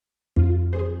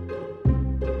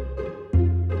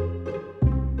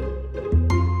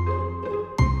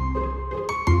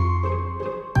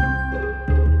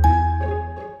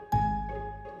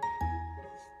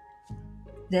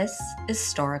This is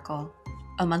Storical,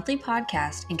 a monthly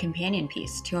podcast and companion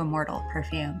piece to Immortal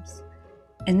Perfumes.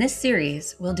 In this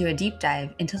series, we'll do a deep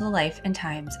dive into the life and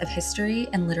times of history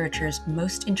and literature's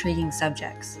most intriguing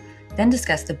subjects, then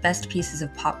discuss the best pieces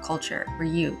of pop culture where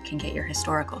you can get your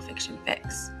historical fiction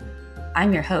fix.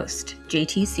 I'm your host,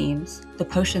 JT Seams, the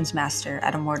potions master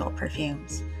at Immortal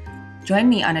Perfumes. Join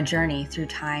me on a journey through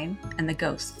time and the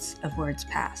ghosts of words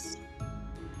past.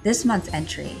 This month's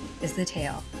entry is the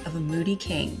tale of a moody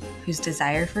king whose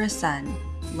desire for a son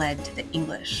led to the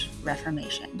English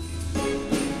Reformation.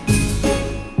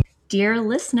 Dear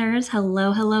listeners,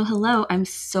 hello. I'm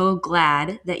so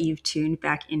glad that you've tuned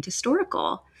back into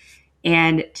Storical.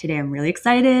 And today I'm really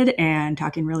excited and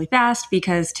talking really fast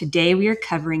because today we are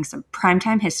covering some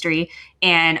primetime history,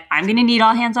 and I'm going to need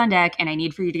all hands on deck, and I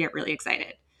need for you to get really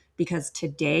excited because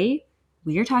today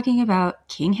we are talking about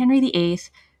King Henry VIII,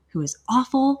 who is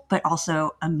awful, but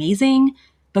also amazing,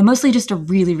 but mostly just a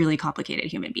really, really complicated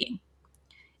human being.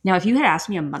 Now, if you had asked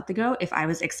me a month ago if I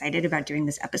was excited about doing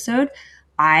this episode,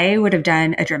 I would have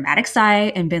done a dramatic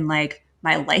sigh and been like,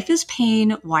 my life is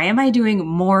pain. Why am I doing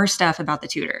more stuff about the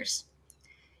Tudors?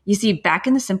 You see, back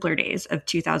in the simpler days of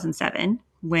 2007,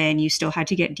 when you still had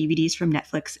to get DVDs from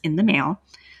Netflix in the mail,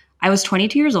 I was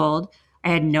 22 years old.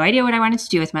 I had no idea what I wanted to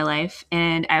do with my life,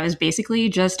 and I was basically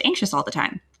just anxious all the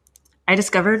time. I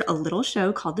discovered a little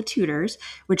show called The Tudors,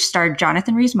 which starred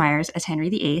Jonathan Rhys-Meyers as Henry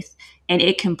VIII, and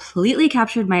it completely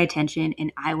captured my attention,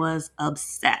 and I was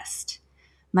obsessed.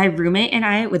 My roommate and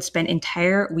I would spend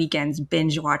entire weekends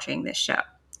binge watching this show.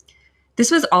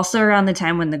 This was also around the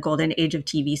time when the golden age of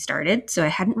TV started, so I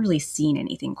hadn't really seen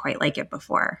anything quite like it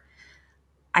before.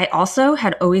 I also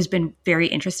had always been very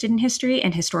interested in history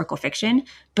and historical fiction,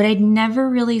 but I'd never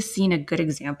really seen a good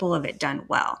example of it done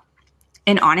well.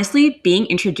 And honestly, being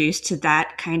introduced to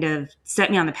that kind of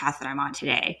set me on the path that I'm on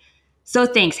today. So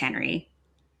thanks, Henry.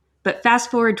 But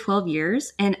fast forward 12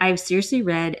 years, and I've seriously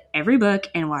read every book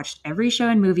and watched every show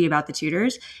and movie about the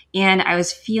Tudors, and I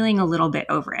was feeling a little bit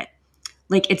over it.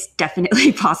 Like, it's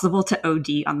definitely possible to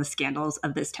OD on the scandals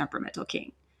of this temperamental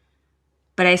king.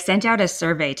 But I sent out a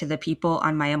survey to the people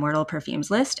on my Immortal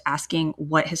Perfumes list asking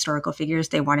what historical figures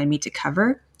they wanted me to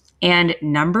cover. And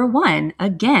number one,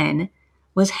 again,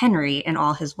 was Henry and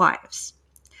all his wives.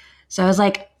 So I was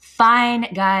like,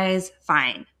 fine, guys,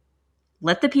 fine.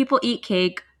 Let the people eat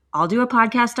cake. I'll do a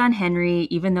podcast on Henry,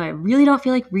 even though I really don't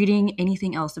feel like reading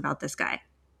anything else about this guy.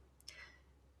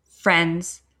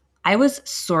 Friends, I was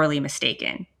sorely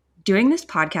mistaken. Doing this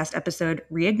podcast episode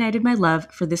reignited my love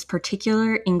for this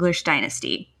particular English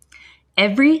dynasty.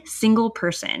 Every single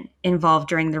person involved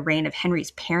during the reign of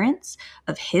Henry's parents,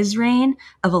 of his reign,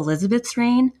 of Elizabeth's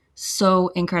reign, so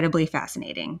incredibly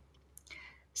fascinating.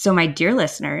 So my dear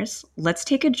listeners, let's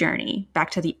take a journey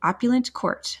back to the opulent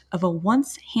court of a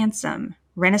once handsome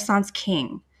Renaissance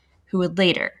king who would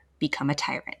later become a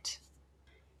tyrant.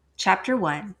 Chapter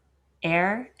 1,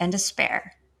 Heir and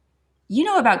Despair. You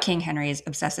know about King Henry's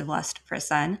obsessive lust for a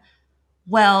son.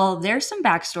 Well, there's some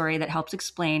backstory that helps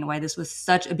explain why this was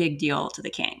such a big deal to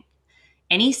the king.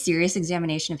 Any serious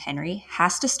examination of Henry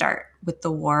has to start with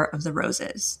the War of the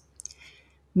Roses.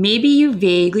 Maybe you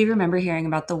vaguely remember hearing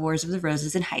about the Wars of the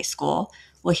Roses in high school.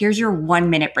 Well, here's your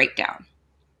 1-minute breakdown.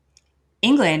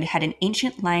 England had an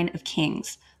ancient line of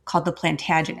kings called the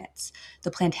Plantagenets.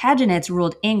 The Plantagenets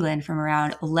ruled England from around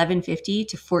 1150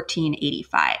 to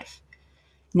 1485.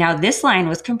 Now, this line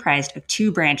was comprised of two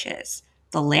branches,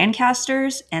 the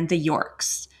Lancasters and the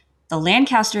Yorks. The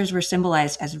Lancasters were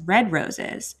symbolized as red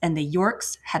roses, and the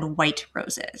Yorks had white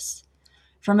roses.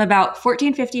 From about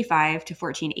 1455 to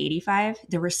 1485,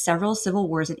 there were several civil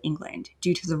wars in England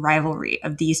due to the rivalry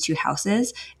of these two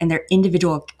houses and their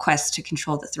individual quests to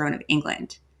control the throne of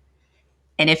England.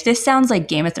 And if this sounds like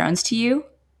Game of Thrones to you,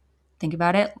 think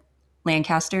about it,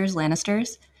 Lancasters,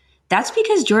 Lannisters, that's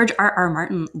because George R.R.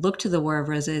 Martin looked to the War of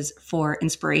Roses for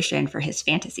inspiration for his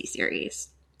fantasy series.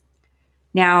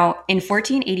 Now, in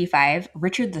 1485,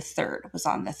 Richard III was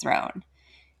on the throne.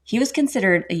 He was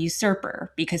considered a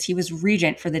usurper because he was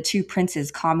regent for the two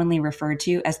princes commonly referred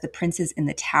to as the princes in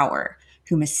the Tower,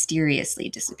 who mysteriously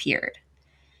disappeared.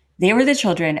 They were the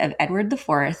children of Edward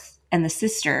IV and the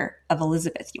sister of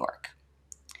Elizabeth York.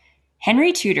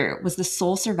 Henry Tudor was the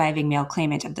sole surviving male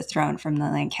claimant of the throne from the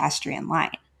Lancastrian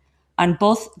line. On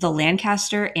both the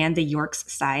Lancaster and the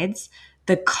York's sides,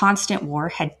 the constant war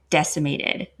had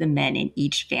decimated the men in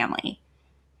each family.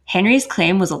 Henry's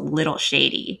claim was a little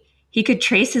shady. He could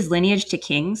trace his lineage to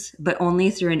kings, but only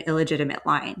through an illegitimate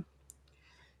line.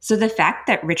 So the fact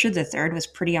that Richard III was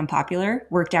pretty unpopular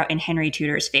worked out in Henry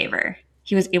Tudor's favor.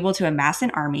 He was able to amass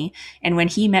an army, and when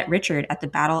he met Richard at the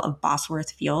Battle of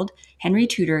Bosworth Field, Henry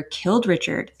Tudor killed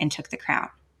Richard and took the crown.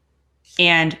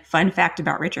 And fun fact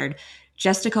about Richard,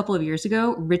 just a couple of years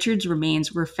ago, Richard's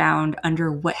remains were found under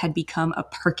what had become a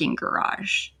parking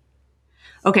garage.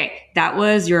 Okay, that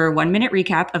was your 1-minute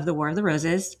recap of the War of the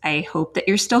Roses. I hope that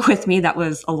you're still with me. That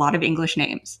was a lot of English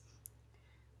names.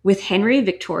 With Henry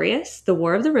victorious, the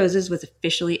War of the Roses was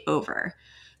officially over.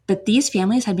 But these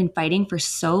families had been fighting for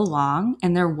so long,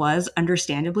 and there was,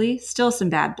 understandably, still some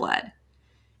bad blood.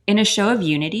 In a show of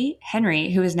unity,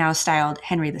 Henry, who is now styled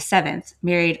Henry VII,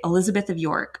 married Elizabeth of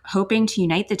York, hoping to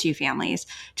unite the two families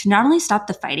to not only stop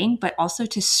the fighting, but also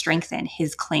to strengthen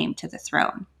his claim to the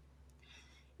throne.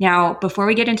 Now, before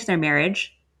we get into their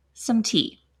marriage, some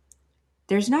tea.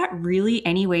 There's not really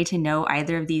any way to know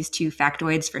either of these two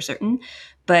factoids for certain,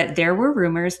 but there were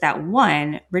rumors that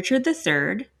one, Richard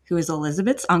III, who is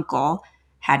Elizabeth's uncle,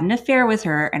 had an affair with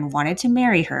her and wanted to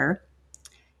marry her,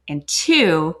 and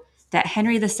two, that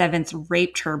Henry VII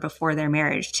raped her before their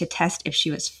marriage to test if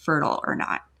she was fertile or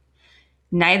not.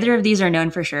 Neither of these are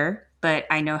known for sure, but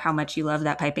I know how much you love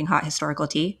that piping hot historical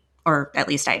tea, or at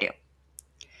least I do.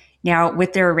 Now,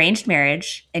 with their arranged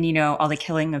marriage and, all the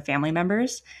killing of family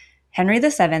members, Henry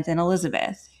VII and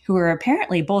Elizabeth, who were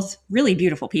apparently both really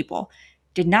beautiful people,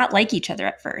 did not like each other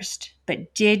at first,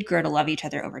 but did grow to love each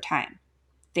other over time.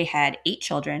 They had 8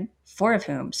 children, 4 of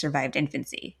whom survived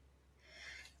infancy.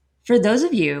 For those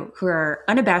of you who are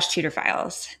unabashed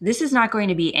Tudorphiles, this is not going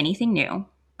to be anything new,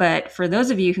 but for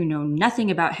those of you who know nothing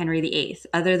about Henry VIII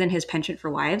other than his penchant for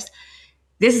wives,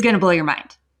 this is going to blow your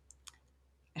mind.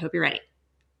 I hope you're ready.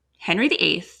 Henry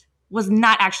VIII was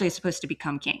not actually supposed to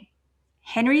become king.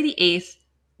 Henry VIII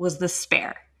was the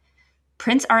spare.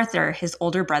 Prince Arthur, his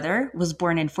older brother, was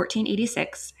born in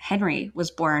 1486. Henry was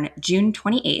born June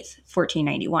 28th,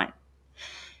 1491.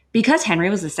 Because Henry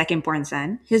was the second-born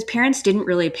son, his parents didn't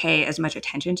really pay as much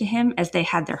attention to him as they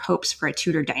had their hopes for a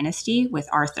Tudor dynasty with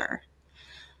Arthur.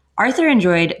 Arthur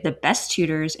enjoyed the best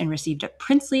tutors and received a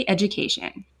princely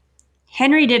education.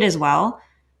 Henry did as well,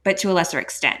 but to a lesser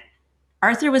extent.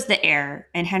 Arthur was the heir,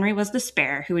 and Henry was the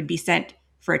spare who would be sent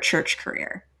for a church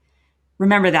career.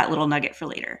 Remember that little nugget for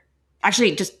later.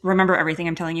 Actually, just remember everything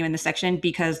I'm telling you in this section,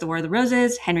 because the War of the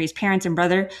Roses, Henry's parents and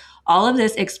brother, all of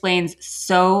this explains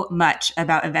so much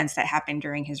about events that happened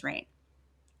during his reign.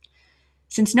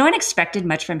 Since no one expected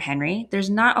much from Henry,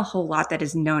 there's not a whole lot that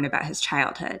is known about his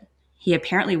childhood. He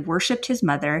apparently worshipped his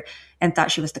mother and thought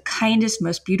she was the kindest,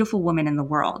 most beautiful woman in the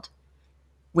world,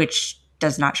 which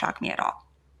does not shock me at all.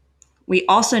 We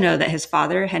also know that his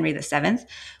father, Henry VII,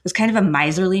 was kind of a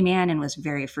miserly man and was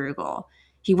very frugal.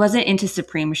 He wasn't into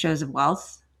supreme shows of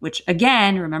wealth, which,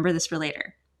 again, remember this for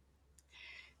later.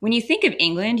 When you think of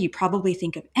England, you probably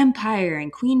think of empire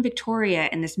and Queen Victoria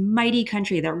and this mighty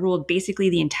country that ruled basically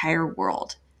the entire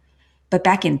world. But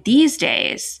back in these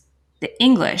days, the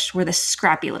English were the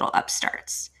scrappy little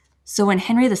upstarts. So when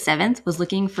Henry VII was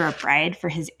looking for a bride for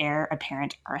his heir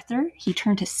apparent Arthur, he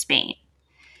turned to Spain.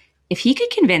 If he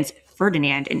could convince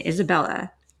Ferdinand and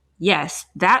Isabella, yes,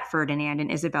 that Ferdinand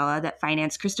and Isabella that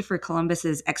financed Christopher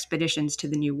Columbus's expeditions to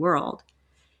the New World,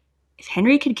 if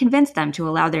Henry could convince them to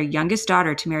allow their youngest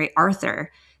daughter to marry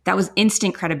Arthur, that was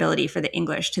instant credibility for the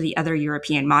English to the other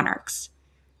European monarchs.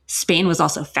 Spain was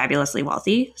also fabulously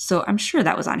wealthy, so I'm sure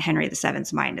that was on Henry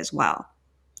VII's mind as well.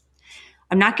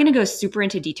 I'm not going to go super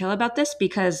into detail about this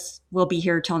because we'll be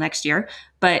here till next year,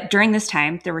 but during this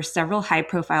time, there were several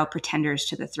high-profile pretenders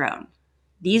to the throne.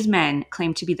 These men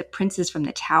claimed to be the princes from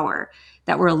the Tower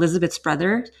that were Elizabeth's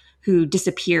brother who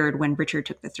disappeared when Richard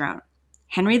took the throne.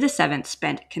 Henry VII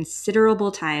spent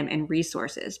considerable time and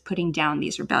resources putting down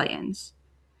these rebellions.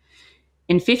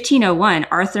 In 1501,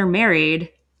 Arthur married,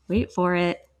 wait for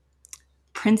it,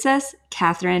 Princess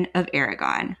Catherine of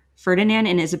Aragon, Ferdinand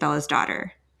and Isabella's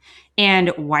daughter. And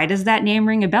why does that name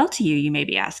ring a bell to you, you may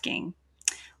be asking?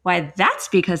 Why, that's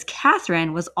because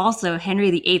Catherine was also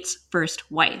Henry VIII's first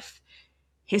wife.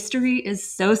 History is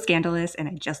so scandalous, and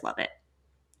I just love it.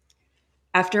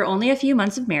 After only a few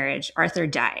months of marriage, Arthur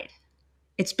died.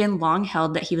 It's been long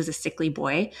held that he was a sickly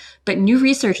boy, but new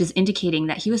research is indicating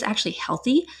that he was actually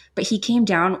healthy, but he came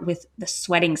down with the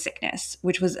sweating sickness,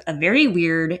 which was a very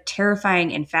weird,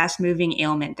 terrifying, and fast-moving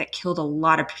ailment that killed a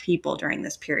lot of people during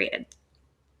this period.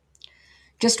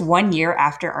 Just 1 year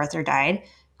after Arthur died,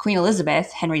 Queen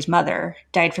Elizabeth, Henry's mother,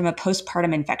 died from a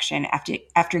postpartum infection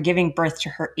after giving birth to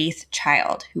her 8th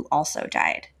child, who also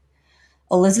died.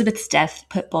 Elizabeth's death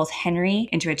put both Henry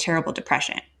into a terrible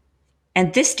depression.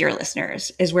 And this, dear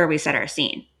listeners, is where we set our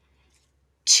scene.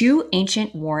 2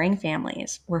 ancient warring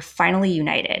families were finally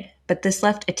united, but this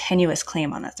left a tenuous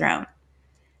claim on the throne.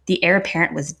 The heir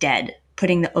apparent was dead,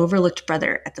 putting the overlooked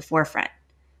brother at the forefront,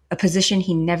 a position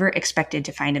he never expected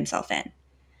to find himself in.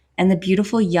 And the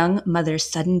beautiful young mother's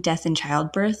sudden death in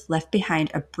childbirth left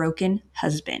behind a broken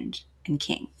husband and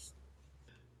king.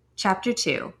 Chapter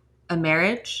 2: A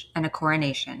Marriage and a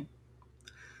Coronation.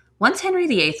 Once Henry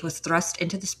VIII was thrust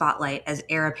into the spotlight as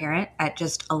heir apparent at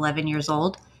just 11 years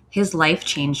old, his life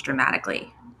changed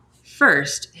dramatically.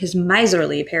 First, his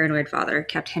miserly, paranoid father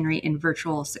kept Henry in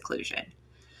virtual seclusion.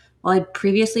 While he'd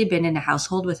previously been in a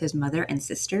household with his mother and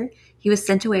sister, he was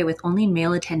sent away with only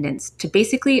male attendants to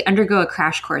basically undergo a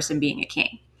crash course in being a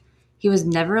king. He was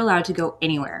never allowed to go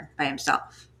anywhere by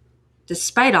himself.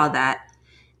 Despite all that,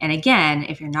 and again,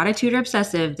 if you're not a Tudor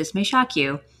obsessive, this may shock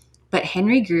you, but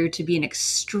Henry grew to be an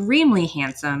extremely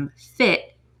handsome,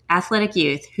 fit, athletic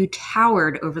youth who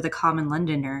towered over the common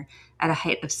Londoner at a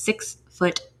height of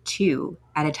 6'2"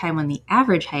 at a time when the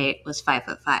average height was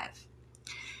 5'5".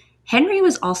 Henry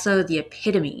was also the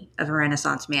epitome of a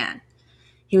Renaissance man.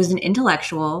 He was an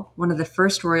intellectual, one of the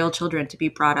first royal children to be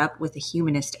brought up with a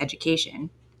humanist education.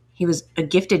 He was a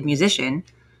gifted musician.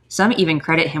 Some even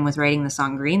credit him with writing the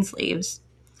song Greensleeves.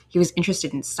 He was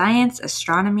interested in science,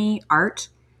 astronomy, art,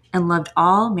 and loved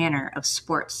all manner of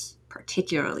sports,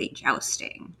 particularly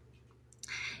jousting.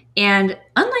 And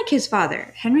unlike his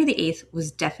father, Henry VIII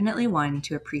was definitely one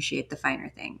to appreciate the finer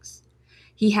things.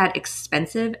 He had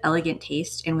expensive, elegant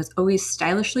taste and was always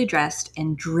stylishly dressed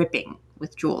and dripping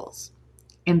with jewels.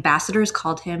 Ambassadors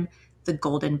called him the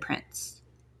Golden Prince.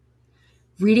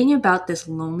 Reading about this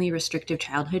lonely, restrictive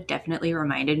childhood definitely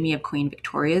reminded me of Queen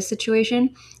Victoria's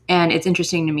situation, and it's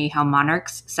interesting to me how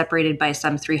monarchs separated by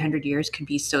some 300 years could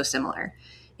be so similar.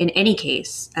 In any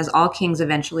case, as all kings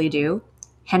eventually do,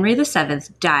 Henry VII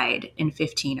died in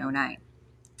 1509.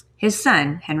 His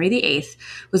son, Henry VIII,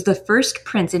 was the first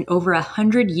prince in over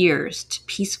 100 years to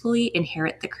peacefully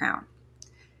inherit the crown.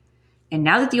 And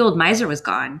now that the old miser was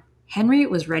gone, Henry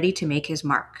was ready to make his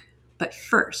mark. But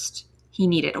first, he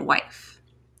needed a wife.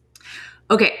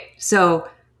 Okay, so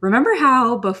remember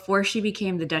how before she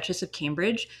became the Duchess of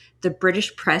Cambridge, the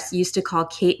British press used to call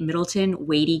Kate Middleton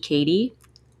Waity Katie?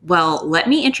 Well, let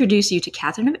me introduce you to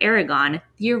Catherine of Aragon,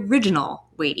 the original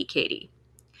Waity Katie.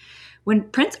 When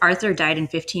Prince Arthur died in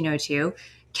 1502,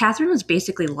 Catherine was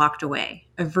basically locked away,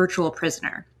 a virtual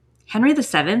prisoner. Henry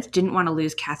VII didn't want to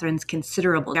lose Catherine's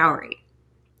considerable dowry.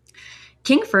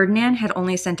 King Ferdinand had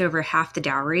only sent over half the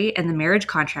dowry, and the marriage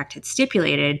contract had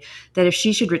stipulated that if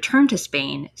she should return to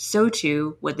Spain, so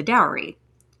too would the dowry.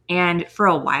 And for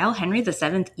a while, Henry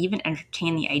VII even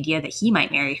entertained the idea that he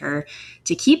might marry her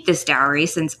to keep this dowry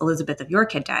since Elizabeth of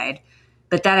York had died,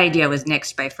 but that idea was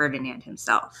nixed by Ferdinand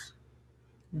himself.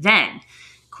 Then,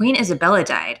 Queen Isabella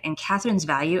died, and Catherine's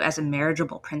value as a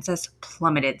marriageable princess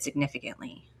plummeted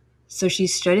significantly. So she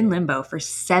stood in limbo for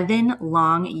 7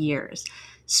 long years,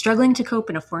 struggling to cope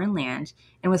in a foreign land,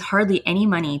 and with hardly any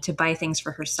money to buy things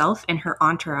for herself and her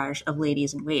entourage of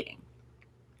ladies-in-waiting.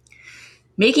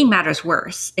 Making matters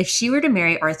worse, if she were to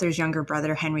marry Arthur's younger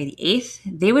brother, Henry VIII,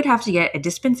 they would have to get a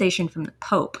dispensation from the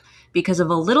Pope because of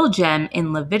a little gem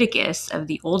in Leviticus of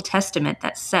the Old Testament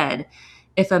that said,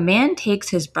 "If a man takes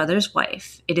his brother's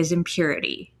wife, it is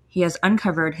impurity. He has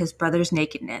uncovered his brother's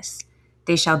nakedness.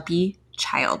 They shall be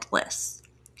childless."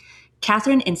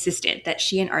 Catherine insisted that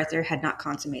she and Arthur had not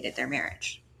consummated their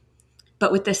marriage.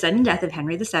 But with the sudden death of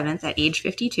Henry VII at age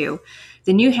 52,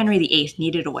 the new Henry VIII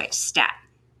needed a wife stat.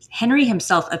 Henry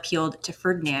himself appealed to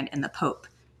Ferdinand and the Pope,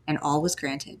 and all was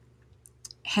granted.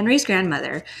 Henry's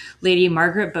grandmother, Lady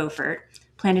Margaret Beaufort,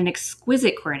 planned an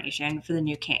exquisite coronation for the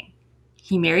new king.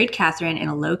 He married Catherine in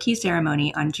a low-key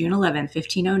ceremony on June 11,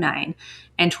 1509,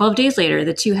 and 12 days later,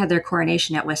 the two had their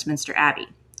coronation at Westminster Abbey.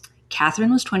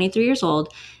 Catherine was 23 years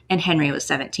old, and Henry was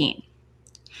 17.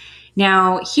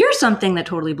 Now, here's something that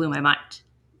totally blew my mind.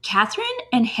 Catherine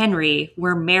and Henry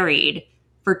were married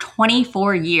for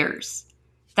 24 years.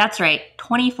 That's right,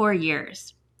 24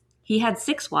 years. He had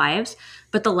 6 wives,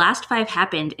 but the last 5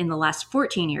 happened in the last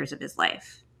 14 years of his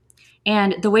life.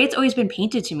 And the way it's always been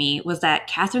painted to me was that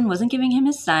Catherine wasn't giving him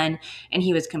his son, and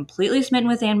he was completely smitten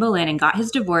with Anne Boleyn and got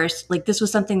his divorce, like this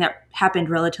was something that happened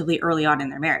relatively early on in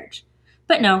their marriage.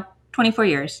 But no, 24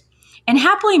 years. And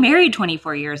happily married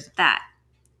 24 years at that.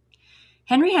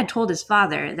 Henry had told his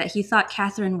father that he thought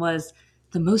Catherine was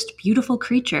the most beautiful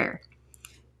creature,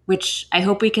 which I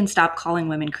hope we can stop calling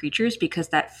women creatures because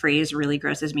that phrase really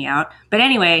grosses me out. But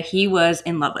anyway, he was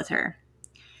in love with her.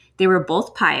 They were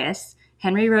both pious.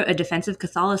 Henry wrote a defense of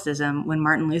Catholicism when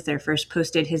Martin Luther first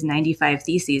posted his 95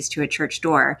 Theses to a church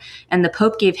door, and the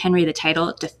Pope gave Henry the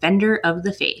title Defender of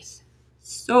the Faith.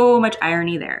 So much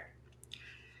irony there.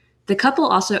 The couple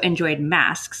also enjoyed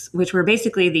masques, which were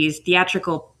basically these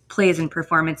theatrical plays and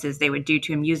performances they would do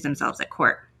to amuse themselves at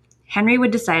court. Henry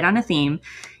would decide on a theme,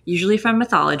 usually from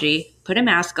mythology, put a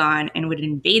mask on, and would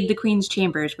invade the Queen's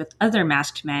chambers with other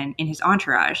masked men in his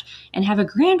entourage and have a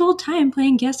grand old time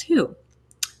playing Guess Who.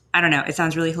 I don't know, it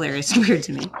sounds really hilarious and weird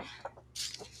to me.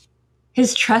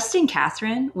 His trust in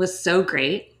Catherine was so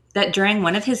great that during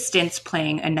one of his stints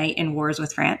playing a knight in wars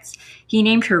with France, he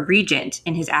named her regent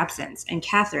in his absence, and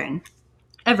Catherine,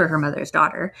 ever her mother's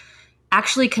daughter,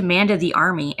 actually commanded the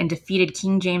army and defeated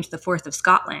King James IV of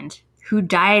Scotland, who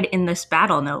died in this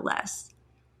battle, no less.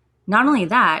 Not only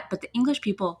that, but the English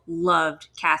people loved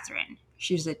Catherine.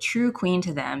 She was a true queen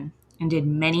to them and did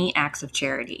many acts of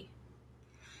charity.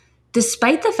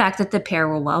 Despite the fact that the pair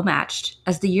were well matched,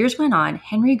 as the years went on,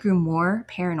 Henry grew more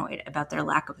paranoid about their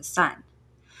lack of a son.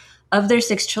 Of their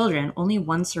 6 children, only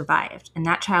one survived, and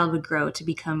that child would grow to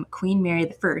become Queen Mary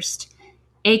I,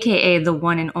 aka the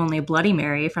one and only Bloody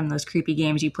Mary from those creepy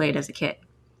games you played as a kid.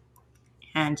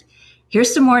 And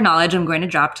here's some more knowledge I'm going to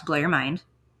drop to blow your mind.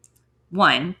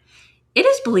 1. It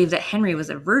is believed that Henry was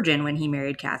a virgin when he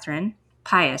married Catherine.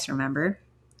 Pious, remember?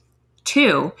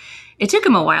 2. It took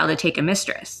him a while to take a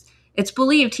mistress. It's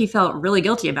believed he felt really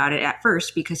guilty about it at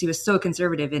first because he was so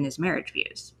conservative in his marriage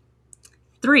views.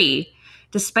 3.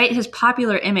 Despite his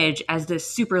popular image as this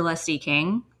super lusty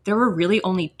king, there were really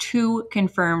only 2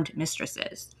 confirmed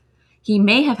mistresses. He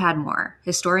may have had more.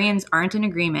 Historians aren't in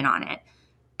agreement on it.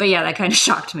 But yeah, that kind of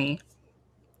shocked me.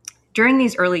 During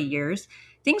these early years,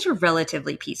 things were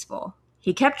relatively peaceful.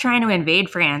 He kept trying to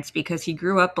invade France because he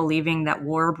grew up believing that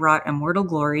war brought immortal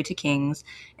glory to kings,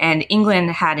 and England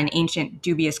had an ancient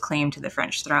dubious claim to the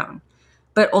French throne.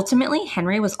 But ultimately,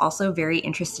 Henry was also very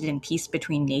interested in peace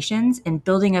between nations and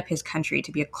building up his country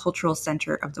to be a cultural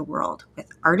center of the world with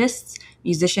artists,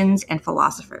 musicians, and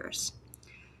philosophers.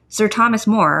 Sir Thomas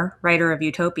More, writer of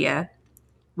Utopia,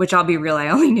 which I'll be real, I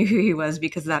only knew who he was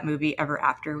because of that movie Ever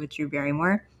After with Drew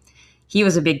Barrymore, he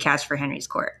was a big catch for Henry's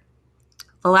court.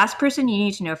 The last person you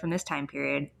need to know from this time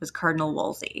period was Cardinal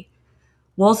Wolsey.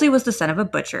 Wolsey was the son of a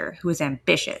butcher who was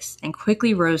ambitious and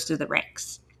quickly rose through the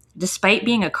ranks. Despite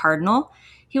being a cardinal,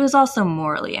 he was also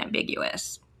morally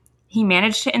ambiguous. He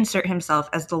managed to insert himself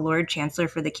as the Lord Chancellor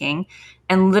for the king,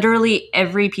 and literally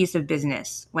every piece of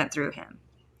business went through him.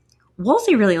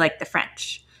 Wolsey really liked the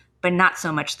French, but not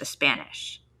so much the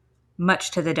Spanish,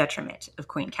 much to the detriment of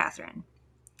Queen Catherine,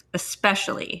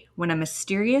 especially when a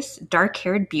mysterious,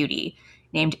 dark-haired beauty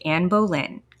named Anne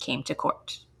Boleyn came to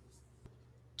court.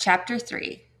 Chapter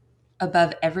 3.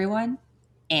 Above Everyone,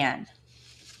 Anne.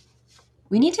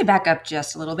 We need to back up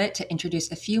just a little bit to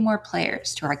introduce a few more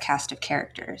players to our cast of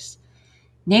characters,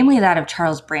 namely that of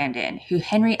Charles Brandon, who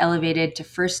Henry elevated to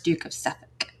first Duke of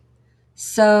Suffolk.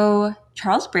 So,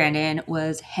 Charles Brandon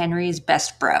was Henry's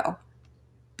best bro.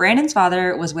 Brandon's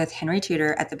father was with Henry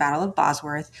Tudor at the Battle of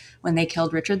Bosworth when they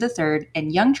killed Richard III,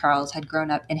 and young Charles had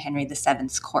grown up in Henry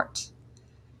VII's court.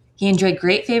 He enjoyed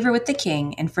great favor with the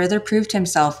king and further proved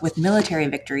himself with military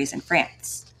victories in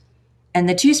France. And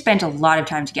the two spent a lot of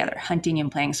time together, hunting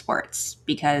and playing sports,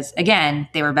 because, again,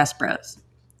 they were best bros.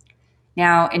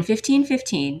 Now, in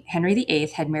 1515, Henry VIII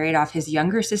had married off his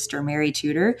younger sister, Mary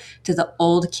Tudor, to the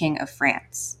old king of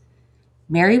France.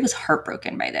 Mary was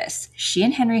heartbroken by this. She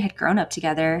and Henry had grown up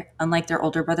together, unlike their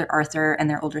older brother Arthur and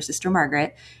their older sister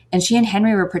Margaret, and she and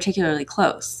Henry were particularly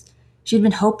close. She had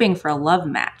been hoping for a love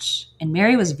match, and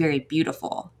Mary was very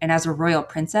beautiful, and as a royal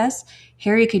princess,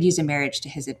 Harry could use a marriage to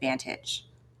his advantage.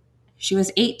 She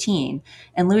was 18,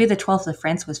 and Louis XII of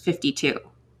France was 52,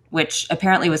 which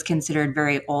apparently was considered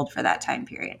very old for that time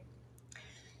period.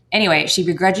 Anyway, she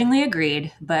begrudgingly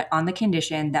agreed, but on the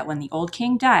condition that when the old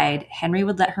king died, Henry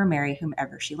would let her marry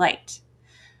whomever she liked.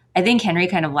 I think Henry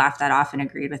kind of laughed that off and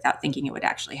agreed without thinking it would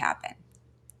actually happen.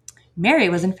 Mary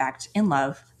was in fact in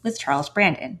love with Charles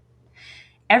Brandon.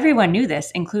 Everyone knew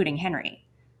this, including Henry.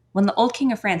 When the old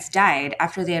king of France died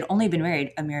after they had only been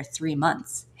married a mere 3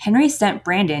 months, Henry sent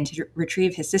Brandon to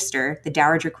retrieve his sister, the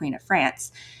Dowager Queen of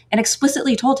France, and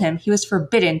explicitly told him he was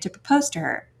forbidden to propose to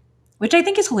her. Which I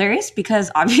think is hilarious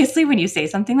because obviously when you say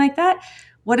something like that,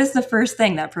 what is the first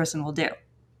thing that person will do?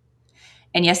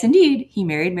 And yes, indeed, he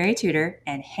married Mary Tudor,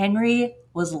 and Henry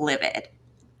was livid.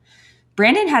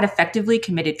 Brandon had effectively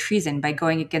committed treason by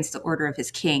going against the order of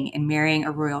his king and marrying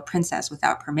a royal princess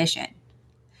without permission.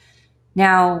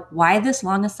 Now, why this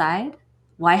long aside?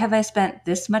 Why have I spent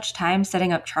this much time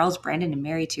setting up Charles Brandon and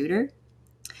Mary Tudor?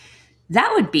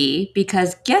 That would be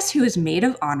because guess who is maid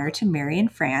of honor to Mary in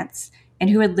France and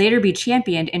who would later be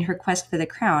championed in her quest for the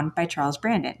crown by Charles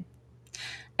Brandon?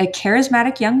 A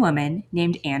charismatic young woman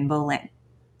named Anne Boleyn.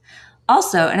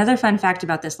 Also, another fun fact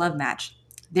about this love match,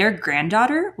 Their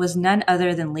granddaughter was none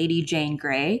other than Lady Jane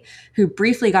Grey, who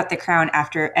briefly got the crown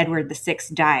after Edward VI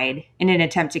died in an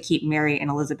attempt to keep Mary and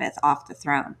Elizabeth off the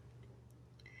throne.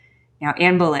 Now,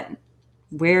 Anne Boleyn,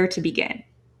 where to begin?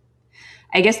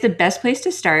 I guess the best place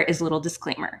to start is a little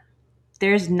disclaimer.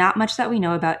 There's not much that we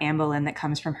know about Anne Boleyn that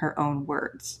comes from her own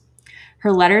words.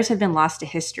 Her letters have been lost to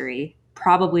history,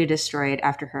 probably destroyed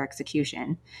after her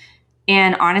execution.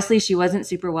 And honestly, she wasn't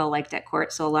super well liked at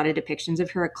court, so a lot of depictions of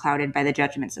her are clouded by the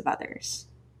judgments of others.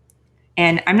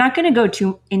 And I'm not going to go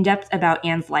too in-depth about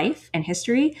Anne's life and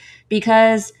history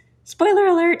because, spoiler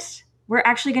alert, we're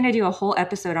actually going to do a whole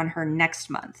episode on her next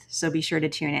month, so be sure to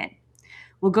tune in.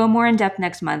 We'll go more in-depth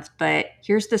next month, but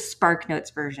here's the Spark Notes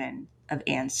version of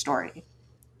Anne's story.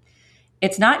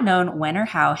 It's not known when or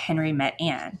how Henry met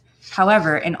Anne.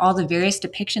 However, in all the various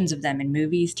depictions of them in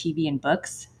movies, TV, and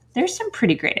books, there's some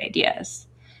pretty great ideas.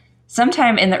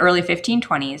 Sometime in the early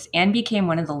 1520s, Anne became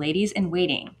one of the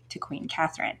ladies-in-waiting to Queen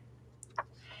Catherine.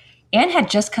 Anne had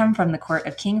just come from the court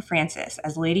of King Francis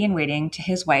as lady-in-waiting to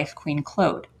his wife, Queen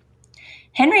Claude.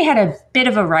 Henry had a bit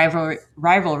of a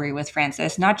rivalry with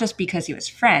Francis, not just because he was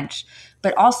French,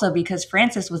 but also because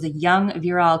Francis was a young,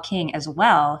 virile king as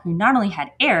well, who not only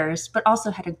had heirs, but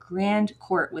also had a grand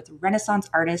court with Renaissance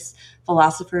artists,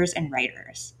 philosophers, and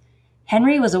writers.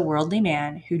 Henry was a worldly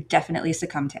man who definitely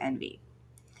succumbed to envy.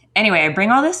 Anyway, I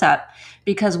bring all this up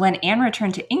because when Anne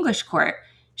returned to English court,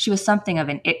 she was something of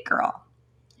an it girl.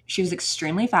 She was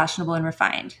extremely fashionable and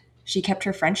refined. She kept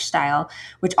her French style,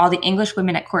 which all the English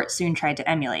women at court soon tried to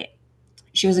emulate.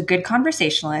 She was a good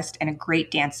conversationalist and a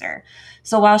great dancer.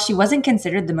 So while she wasn't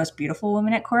considered the most beautiful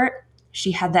woman at court,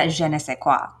 she had that je ne sais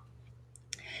quoi.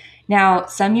 Now,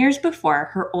 some years before,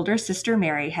 her older sister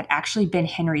Mary had actually been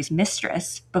Henry's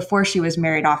mistress before she was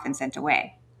married off and sent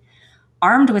away.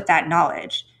 Armed with that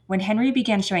knowledge, when Henry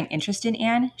began showing interest in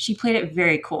Anne, she played it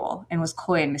very cool and was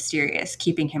coy and mysterious,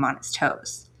 keeping him on his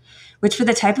toes. Which for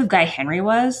the type of guy Henry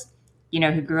was,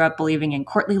 who grew up believing in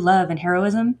courtly love and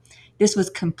heroism, this was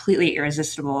completely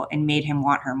irresistible and made him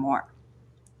want her more.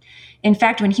 In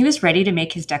fact, when he was ready to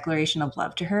make his declaration of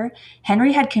love to her,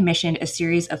 Henry had commissioned a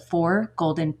series of 4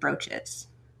 golden brooches.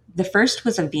 The first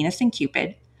was a Venus and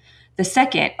Cupid, the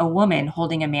second, a woman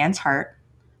holding a man's heart,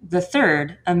 the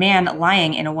third, a man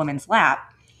lying in a woman's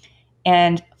lap,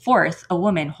 and fourth, a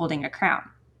woman holding a crown,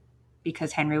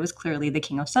 because Henry was clearly the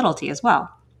king of subtlety as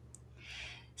well.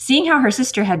 Seeing how her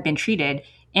sister had been treated,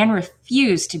 Anne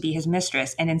refused to be his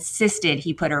mistress and insisted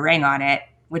he put a ring on it,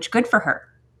 which good for her.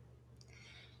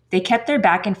 They kept their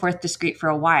back and forth discreet for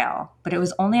a while, but it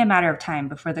was only a matter of time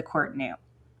before the court knew.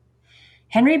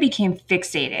 Henry became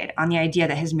fixated on the idea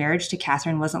that his marriage to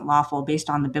Catherine wasn't lawful based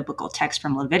on the biblical text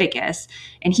from Leviticus,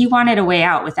 and he wanted a way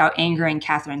out without angering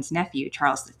Catherine's nephew,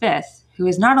 Charles V, who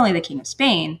is not only the King of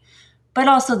Spain, but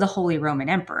also the Holy Roman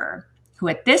Emperor, who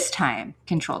at this time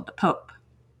controlled the Pope.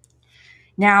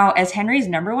 Now, as Henry's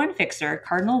number one fixer,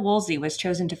 Cardinal Wolsey was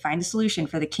chosen to find a solution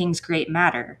for the king's great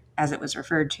matter, as it was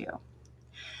referred to.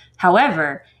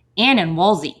 However, Anne and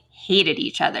Wolsey hated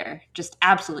each other, just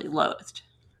absolutely loathed.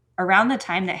 Around the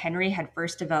time that Henry had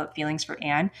first developed feelings for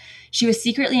Anne, she was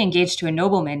secretly engaged to a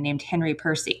nobleman named Henry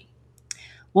Percy.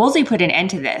 Wolsey put an end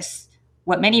to this,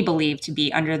 what many believed to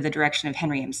be under the direction of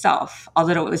Henry himself,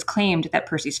 although it was claimed that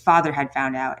Percy's father had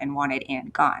found out and wanted Anne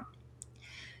gone.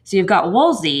 So you've got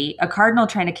Wolsey, a cardinal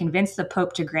trying to convince the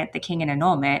Pope to grant the king an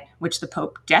annulment, which the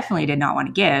Pope definitely did not want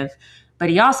to give,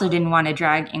 but he also didn't want to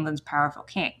drag England's powerful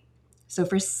king. So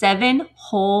for 7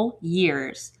 whole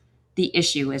years, the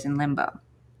issue was in limbo.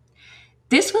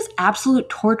 This was absolute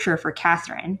torture for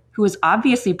Catherine, who was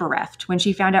obviously bereft when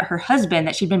she found out her husband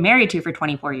that she'd been married to for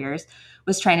 24 years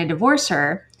was trying to divorce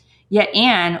her, yet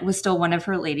Anne was still one of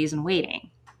her ladies-in-waiting.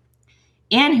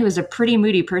 Anne, who was a pretty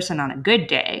moody person on a good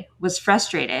day, was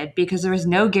frustrated because there was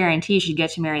no guarantee she'd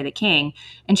get to marry the king,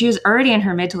 and she was already in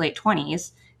her mid to late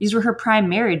 20s. These were her prime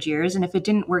marriage years, and if it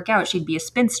didn't work out, she'd be a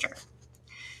spinster.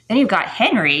 Then you've got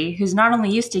Henry, who's not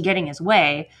only used to getting his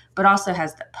way, but also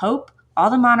has the Pope, all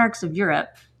the monarchs of Europe,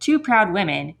 2 proud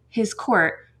women, his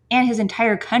court, and his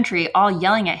entire country all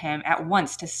yelling at him at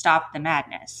once to stop the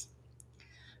madness.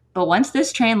 But once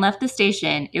this train left the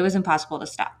station, it was impossible to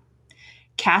stop.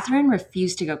 Catherine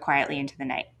refused to go quietly into the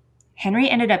night. Henry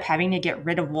ended up having to get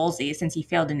rid of Wolsey since he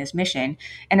failed in his mission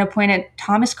and appointed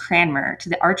Thomas Cranmer to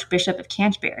the Archbishop of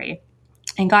Canterbury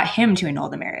and got him to annul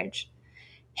the marriage.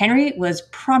 Henry was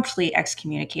promptly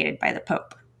excommunicated by the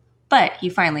Pope, but he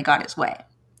finally got his way.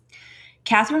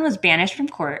 Catherine was banished from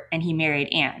court and he married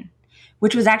Anne,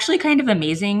 which was actually kind of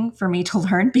amazing for me to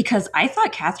learn because I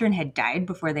thought Catherine had died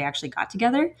before they actually got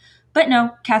together. But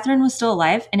no, Catherine was still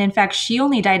alive, and in fact, she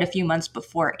only died a few months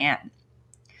before Anne.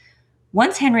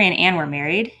 Once Henry and Anne were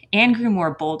married, Anne grew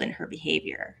more bold in her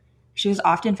behavior. She was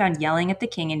often found yelling at the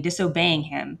king and disobeying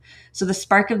him, so the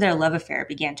spark of their love affair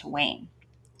began to wane.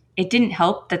 It didn't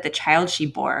help that the child she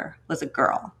bore was a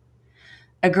girl.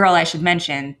 A girl, I should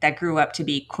mention, that grew up to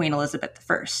be Queen Elizabeth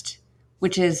I,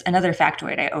 which is another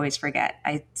factoid I always forget.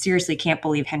 I seriously can't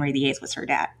believe Henry VIII was her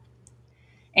dad.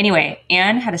 Anyway,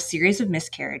 Anne had a series of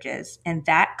miscarriages, and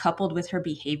that, coupled with her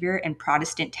behavior and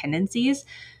Protestant tendencies,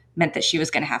 meant that she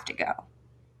was going to have to go.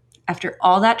 After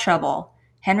all that trouble,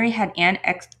 Henry had Anne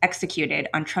executed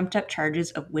on trumped-up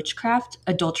charges of witchcraft,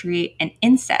 adultery, and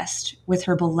incest with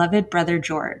her beloved brother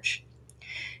George.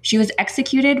 She was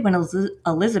executed when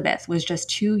Elizabeth was just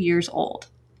 2 years old.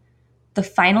 The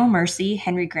final mercy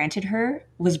Henry granted her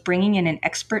was bringing in an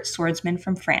expert swordsman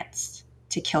from France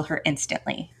to kill her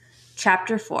instantly.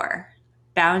 Chapter 4: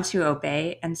 Bound to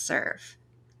Obey and Serve.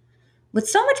 With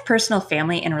so much personal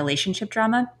family and relationship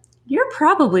drama, you're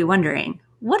probably wondering,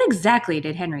 what exactly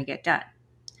did Henry get done?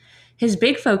 His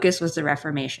big focus was the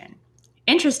Reformation.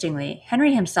 Interestingly,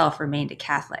 Henry himself remained a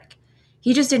Catholic.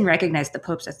 He just didn't recognize the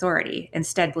Pope's authority,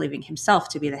 instead believing himself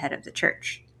to be the head of the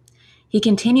church. He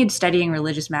continued studying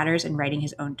religious matters and writing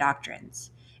his own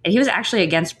doctrines. And he was actually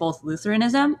against both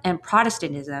Lutheranism and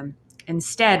Protestantism,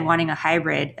 instead wanting a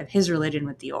hybrid of his religion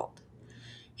with the old.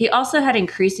 He also had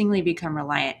increasingly become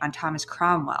reliant on Thomas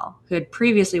Cromwell, who had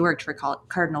previously worked for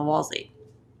Cardinal Wolsey.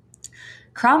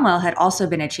 Cromwell had also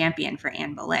been a champion for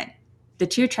Anne Boleyn. The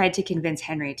two tried to convince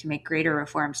Henry to make greater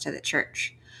reforms to the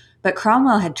church. But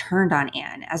Cromwell had turned on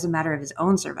Anne as a matter of his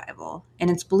own survival,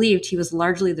 and it's believed he was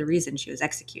largely the reason she was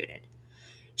executed.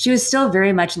 She was still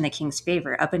very much in the king's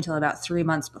favor up until about 3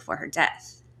 months before her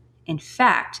death. In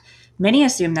fact, many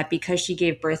assume that because she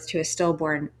gave birth to a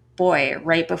stillborn boy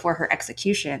right before her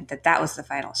execution, that was the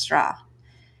final straw.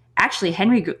 Actually,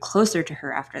 Henry grew closer to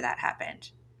her after that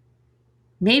happened.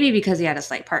 Maybe because he had a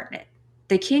slight part in it.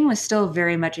 The king was still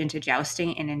very much into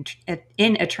jousting, and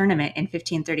in a tournament in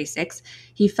 1536,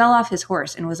 he fell off his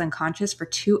horse and was unconscious for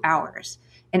 2 hours,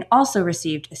 and also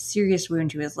received a serious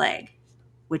wound to his leg,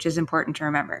 which is important to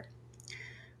remember.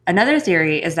 Another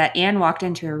theory is that Anne walked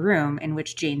into a room in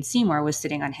which Jane Seymour was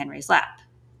sitting on Henry's lap.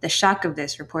 The shock of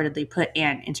this reportedly put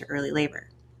Anne into early labor.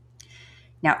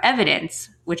 Now, evidence,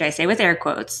 which I say with air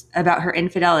quotes, about her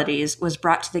infidelities was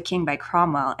brought to the king by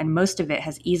Cromwell, and most of it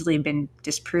has easily been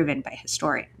disproven by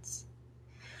historians.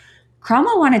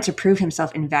 Cromwell wanted to prove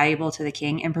himself invaluable to the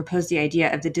king and proposed the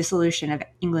idea of the dissolution of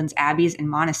England's abbeys and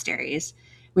monasteries,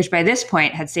 which by this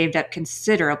point had saved up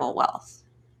considerable wealth.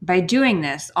 By doing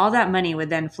this, all that money would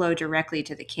then flow directly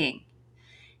to the king.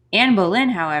 Anne Boleyn,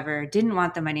 however, didn't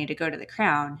want the money to go to the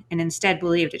crown and instead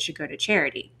believed it should go to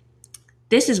charity.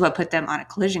 This is what put them on a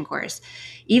collision course,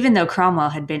 even though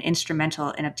Cromwell had been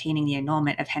instrumental in obtaining the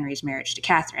annulment of Henry's marriage to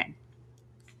Catherine.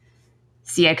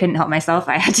 See, I couldn't help myself.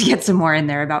 I had to get some more in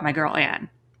there about my girl Anne.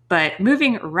 But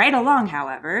moving right along,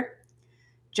 however,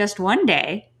 just one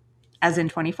day, as in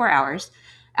 24 hours,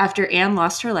 after Anne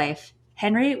lost her life,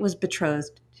 Henry was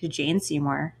betrothed to Jane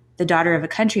Seymour, the daughter of a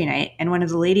country knight and one of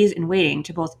the ladies in waiting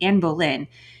to both Anne Boleyn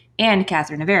and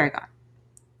Catherine of Aragon.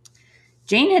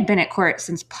 Jane had been at court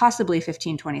since possibly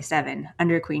 1527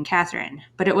 under Queen Catherine,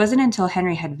 but it wasn't until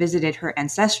Henry had visited her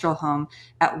ancestral home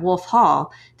at Wolf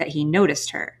Hall that he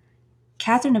noticed her.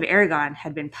 Catherine of Aragon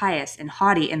had been pious and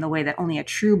haughty in the way that only a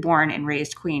true born and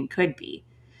raised queen could be.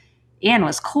 Anne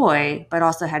was coy, but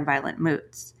also had violent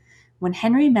moods. When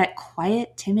Henry met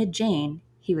quiet, timid Jane,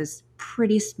 he was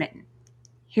pretty smitten.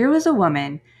 Here was a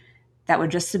woman that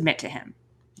would just submit to him,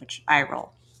 which I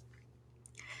roll.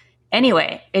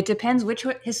 Anyway, it depends which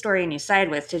historian you side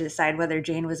with to decide whether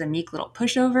Jane was a meek little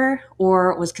pushover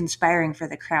or was conspiring for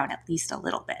the crown at least a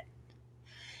little bit.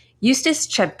 Eustace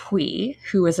Chapuis,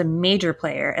 who was a major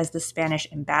player as the Spanish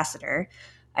ambassador,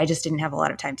 I just didn't have a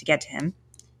lot of time to get to him,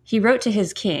 he wrote to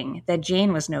his king that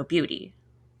Jane was no beauty.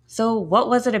 So what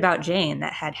was it about Jane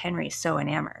that had Henry so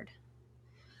enamored?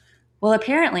 Well,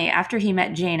 apparently, after he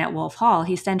met Jane at Wolf Hall,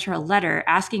 he sent her a letter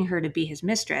asking her to be his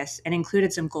mistress and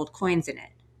included some gold coins in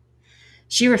it.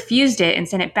 She refused it and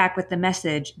sent it back with the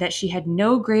message that she had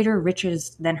no greater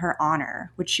riches than her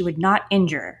honor, which she would not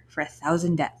injure for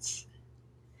 1,000 deaths.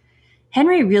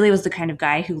 Henry really was the kind of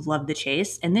guy who loved the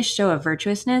chase, and this show of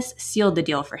virtuousness sealed the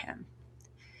deal for him.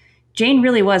 Jane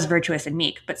really was virtuous and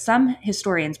meek, but some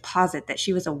historians posit that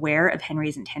she was aware of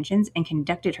Henry's intentions and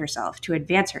conducted herself to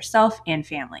advance herself and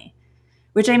family.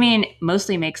 Which, I mean,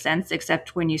 mostly makes sense,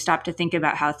 except when you stop to think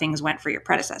about how things went for your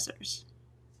predecessors.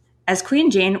 As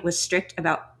Queen Jane was strict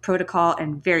about protocol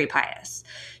and very pious,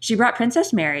 she brought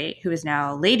Princess Mary, who is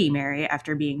now Lady Mary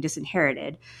after being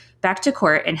disinherited, back to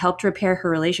court and helped repair her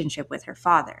relationship with her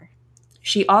father.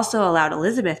 She also allowed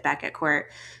Elizabeth back at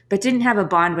court, but didn't have a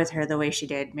bond with her the way she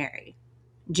did Mary.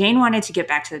 Jane wanted to get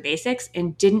back to the basics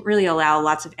and didn't really allow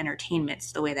lots of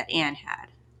entertainments the way that Anne had.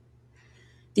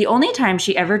 The only time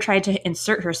she ever tried to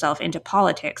insert herself into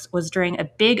politics was during a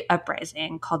big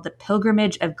uprising called the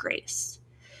Pilgrimage of Grace.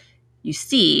 You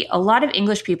see, a lot of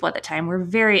English people at the time were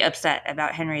very upset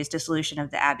about Henry's dissolution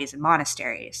of the abbeys and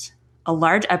monasteries. A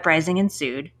large uprising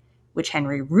ensued, which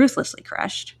Henry ruthlessly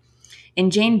crushed,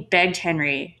 and Jane begged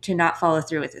Henry to not follow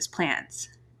through with his plans.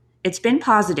 It's been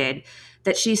posited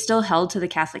that she still held to the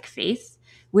Catholic faith,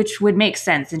 which would make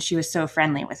sense since she was so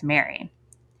friendly with Mary.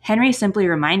 Henry simply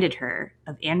reminded her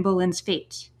of Anne Boleyn's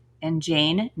fate, and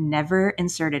Jane never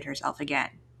inserted herself again.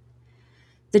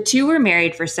 The two were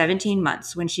married for 17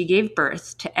 months when she gave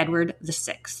birth to Edward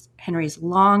VI, Henry's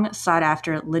long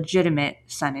sought-after legitimate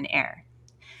son and heir.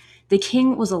 The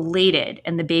king was elated,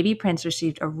 and the baby prince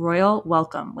received a royal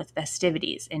welcome with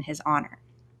festivities in his honor.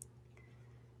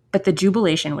 But the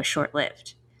jubilation was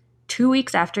short-lived. 2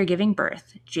 weeks after giving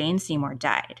birth, Jane Seymour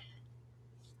died.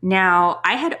 Now,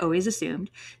 I had always assumed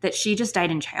that she just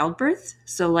died in childbirth,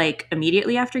 so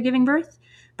immediately after giving birth,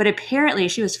 but apparently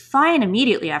she was fine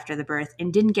immediately after the birth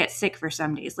and didn't get sick for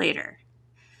some days later.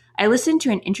 I listened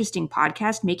to an interesting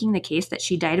podcast making the case that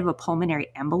she died of a pulmonary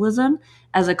embolism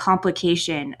as a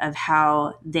complication of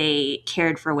how they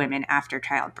cared for women after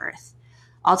childbirth.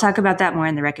 I'll talk about that more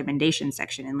in the recommendation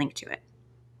section and link to it.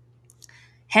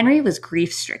 Henry was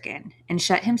grief-stricken and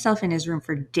shut himself in his room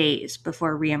for days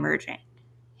before re-emerging.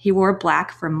 He wore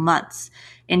black for months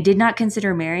and did not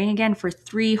consider marrying again for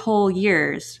 3 whole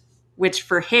years, which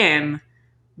for him,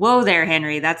 whoa there,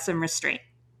 Henry, that's some restraint.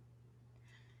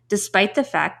 Despite the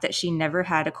fact that she never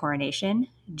had a coronation,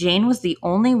 Jane was the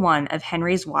only one of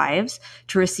Henry's wives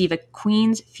to receive a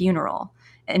queen's funeral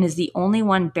and is the only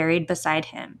one buried beside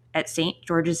him at St.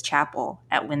 George's Chapel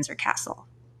at Windsor Castle.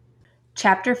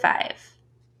 Chapter 5,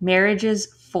 Marriages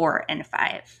 4 and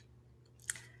 5.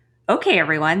 Okay,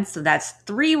 everyone, so that's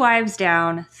 3 wives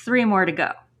down, 3 more to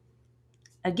go.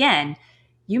 Again,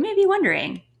 you may be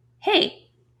wondering, hey,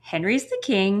 Henry's the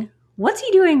king. What's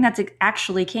he doing that's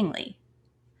actually kingly?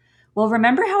 Well,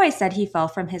 remember how I said he fell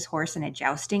from his horse in a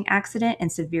jousting accident and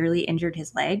severely injured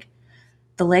his leg?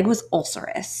 The leg was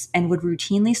ulcerous and would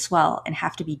routinely swell and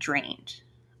have to be drained.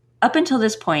 Up until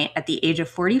this point, at the age of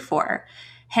 44,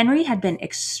 Henry had been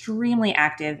extremely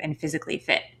active and physically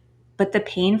fit. But the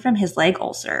pain from his leg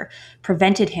ulcer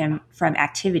prevented him from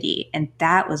activity, and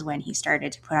that was when he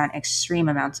started to put on extreme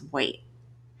amounts of weight.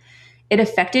 It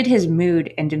affected his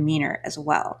mood and demeanor as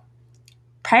well.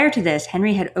 Prior to this,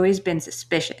 Henry had always been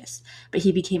suspicious, but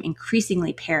he became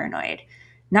increasingly paranoid,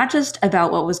 not just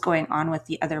about what was going on with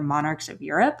the other monarchs of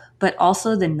Europe, but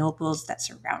also the nobles that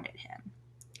surrounded him.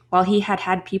 While he had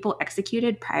had people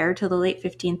executed prior to the late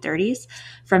 1530s,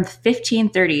 from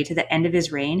 1530 to the end of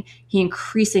his reign, he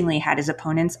increasingly had his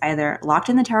opponents either locked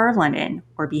in the Tower of London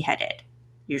or beheaded,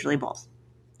 usually both.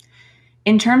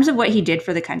 In terms of what he did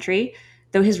for the country,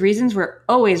 though his reasons were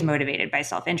always motivated by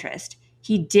self-interest,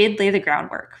 he did lay the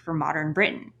groundwork for modern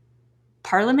Britain.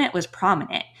 Parliament was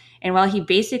prominent, and while he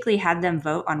basically had them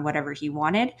vote on whatever he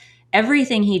wanted,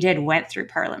 everything he did went through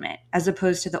Parliament, as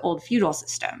opposed to the old feudal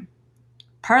system.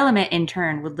 Parliament, in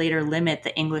turn, would later limit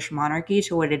the English monarchy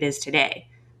to what it is today,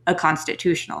 a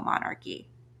constitutional monarchy.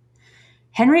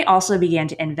 Henry also began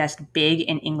to invest big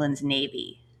in England's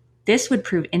navy. This would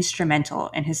prove instrumental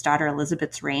in his daughter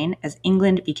Elizabeth's reign as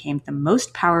England became the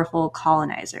most powerful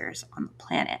colonizers on the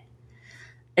planet.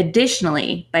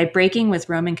 Additionally, by breaking with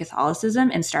Roman Catholicism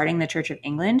and starting the Church of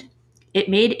England, it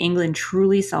made England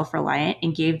truly self-reliant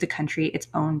and gave the country its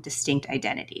own distinct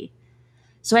identity.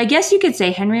 So I guess you could say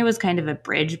Henry was kind of a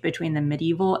bridge between the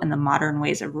medieval and the modern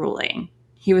ways of ruling.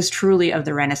 He was truly of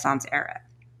the Renaissance era.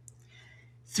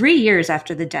 3 years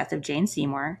after the death of Jane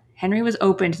Seymour, Henry was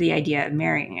open to the idea of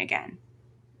marrying again.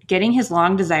 Getting his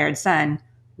long-desired son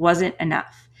wasn't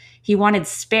enough. He wanted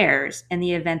spares in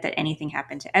the event that anything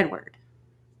happened to Edward.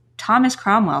 Thomas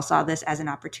Cromwell saw this as an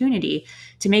opportunity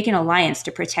to make an alliance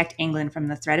to protect England from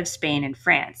the threat of Spain and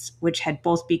France, which had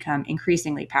both become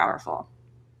increasingly powerful.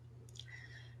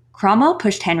 Cromwell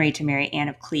pushed Henry to marry Anne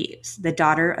of Cleves, the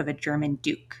daughter of a German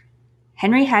duke.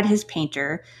 Henry had his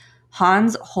painter,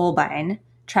 Hans Holbein,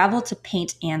 travel to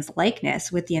paint Anne's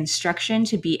likeness with the instruction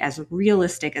to be as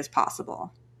realistic as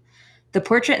possible. The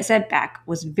portrait sent back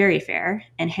was very fair,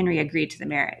 and Henry agreed to the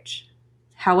marriage.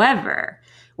 However,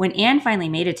 when Anne finally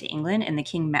made it to England and the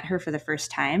king met her for the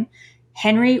first time,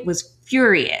 Henry was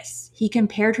furious. He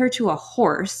compared her to a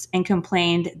horse and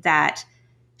complained that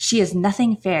she is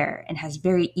nothing fair and has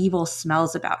very evil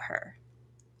smells about her,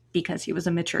 because he was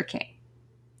a mature king.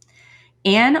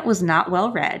 Anne was not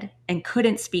well read and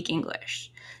couldn't speak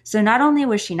English. So not only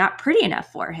was she not pretty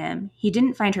enough for him, he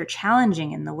didn't find her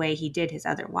challenging in the way he did his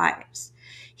other wives.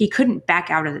 He couldn't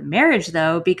back out of the marriage,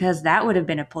 though, because that would have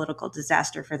been a political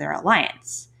disaster for their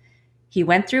alliance. He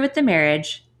went through with the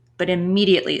marriage, but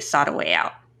immediately sought a way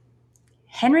out.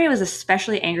 Henry was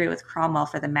especially angry with Cromwell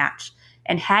for the match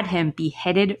and had him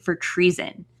beheaded for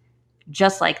treason,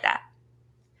 just like that.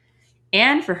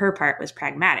 Anne, for her part, was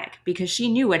pragmatic because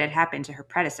she knew what had happened to her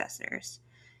predecessors.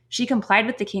 She complied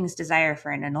with the king's desire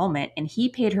for an annulment, and he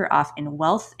paid her off in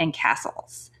wealth and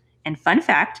castles. And fun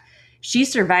fact, she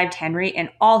survived Henry and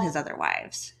all his other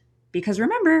wives. Because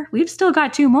remember, we've still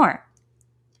got 2 more.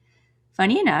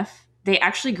 Funny enough, they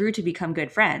actually grew to become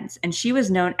good friends, and she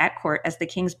was known at court as the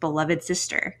king's beloved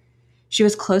sister. She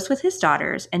was close with his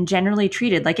daughters and generally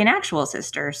treated like an actual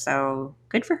sister, so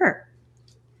good for her.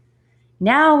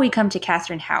 Now we come to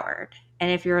Catherine Howard, and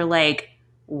if you're like,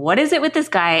 what is it with this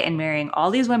guy and marrying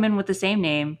all these women with the same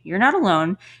name? You're not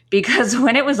alone, because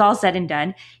when it was all said and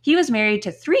done, he was married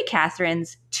to 3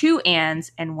 Catherines, 2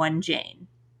 Annes, and 1 Jane.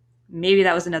 Maybe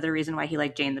that was another reason why he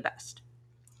liked Jane the best.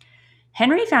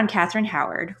 Henry found Catherine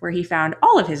Howard, where he found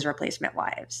all of his replacement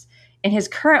wives, in his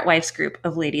current wife's group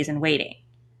of ladies-in-waiting.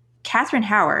 Catherine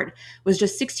Howard was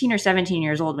just 16 or 17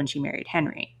 years old when she married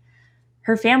Henry.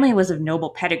 Her family was of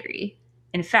noble pedigree.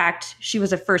 In fact, she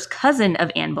was a first cousin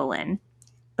of Anne Boleyn,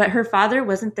 but her father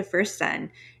wasn't the first son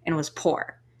and was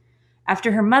poor.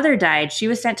 After her mother died, she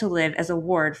was sent to live as a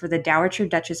ward for the Dowager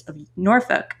Duchess of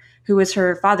Norfolk, who was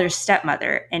her father's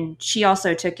stepmother, and she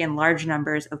also took in large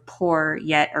numbers of poor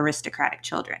yet aristocratic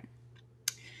children.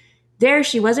 There,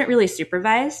 she wasn't really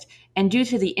supervised, and due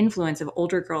to the influence of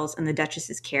older girls in the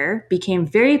Duchess's care, became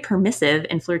very permissive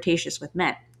and flirtatious with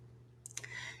men.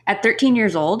 At 13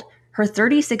 years old, her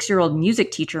 36-year-old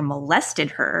music teacher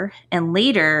molested her and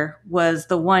later was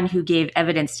the one who gave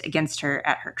evidence against her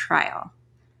at her trial.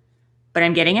 But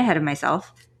I'm getting ahead of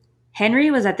myself.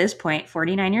 Henry was at this point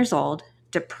 49 years old,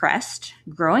 depressed,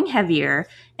 growing heavier,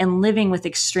 and living with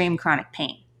extreme chronic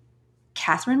pain.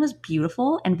 Catherine was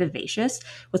beautiful and vivacious,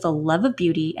 with a love of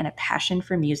beauty and a passion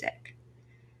for music.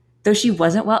 Though she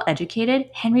wasn't well educated,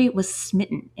 Henry was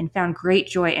smitten and found great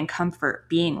joy and comfort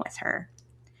being with her.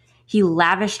 He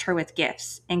lavished her with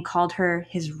gifts and called her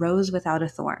his rose without a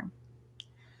thorn.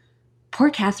 Poor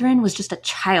Catherine was just a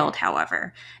child,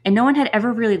 however, and no one had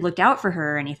ever really looked out for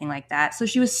her or anything like that, so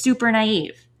she was super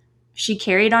naive. She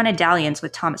carried on a dalliance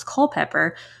with Thomas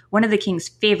Culpeper, one of the king's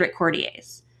favorite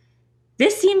courtiers.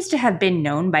 This seems to have been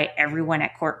known by everyone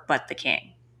at court but the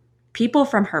king. People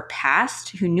from her past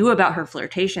who knew about her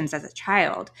flirtations as a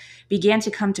child began to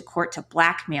come to court to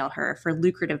blackmail her for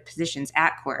lucrative positions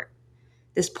at court.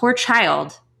 This poor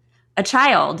child, a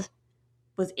child,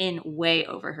 was in way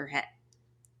over her head.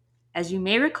 As you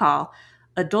may recall,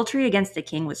 adultery against the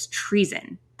king was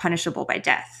treason, punishable by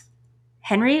death.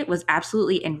 Henry was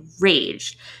absolutely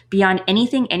enraged beyond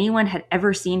anything anyone had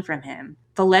ever seen from him.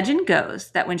 The legend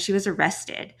goes that when she was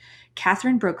arrested,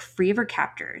 Catherine broke free of her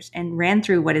captors and ran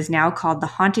through what is now called the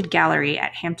Haunted Gallery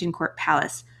at Hampton Court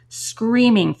Palace,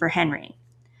 screaming for Henry.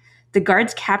 The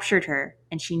guards captured her,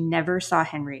 and she never saw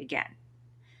Henry again.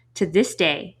 To this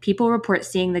day, people report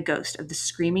seeing the ghost of the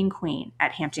Screaming Queen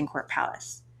at Hampton Court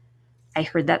Palace. I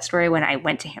heard that story when I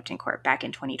went to Hampton Court back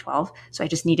in 2012, so I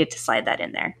just needed to slide that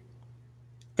in there.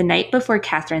 The night before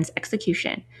Catherine's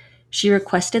execution, she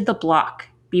requested the block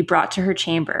be brought to her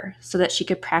chamber so that she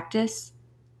could practice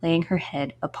laying her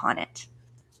head upon it.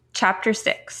 Chapter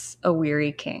 6, A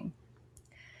Weary King.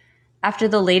 After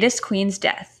the latest queen's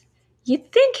death,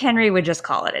 you'd think Henry would just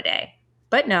call it a day.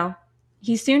 But no,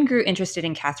 he soon grew interested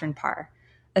in Catherine Parr,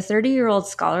 a 30-year-old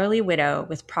scholarly widow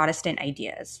with Protestant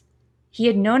ideas. He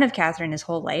had known of Catherine his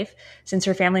whole life, since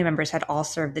her family members had all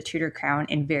served the Tudor crown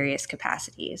in various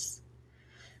capacities.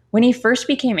 When he first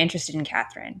became interested in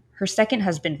Catherine, her second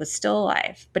husband was still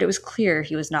alive, but it was clear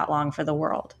he was not long for the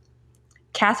world.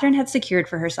 Catherine had secured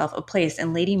for herself a place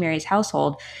in Lady Mary's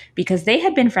household because they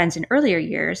had been friends in earlier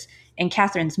years, and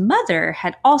Catherine's mother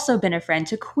had also been a friend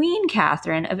to Queen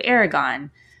Catherine of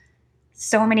Aragon.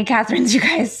 So many Catherines, you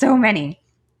guys, so many.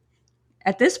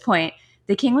 At this point,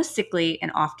 the king was sickly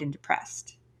and often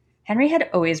depressed. Henry had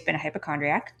always been a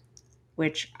hypochondriac,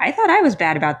 which I thought I was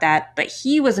bad about that, but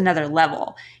he was another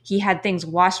level. He had things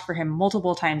washed for him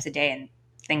multiple times a day and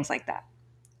things like that.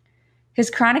 His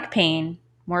chronic pain,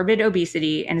 morbid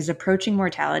obesity, and his approaching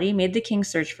mortality made the king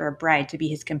search for a bride to be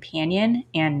his companion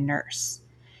and nurse.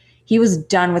 He was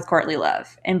done with courtly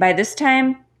love, and by this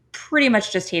time, pretty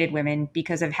much just hated women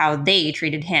because of how they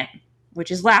treated him,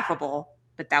 which is laughable,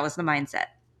 but that was the mindset.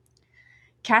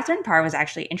 Catherine Parr was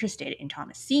actually interested in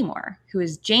Thomas Seymour, who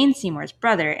is Jane Seymour's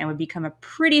brother and would become a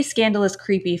pretty scandalous,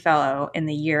 creepy fellow in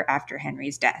the year after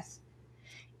Henry's death.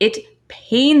 It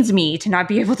pains me to not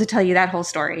be able to tell you that whole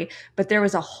story, but there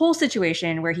was a whole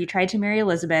situation where he tried to marry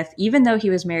Elizabeth even though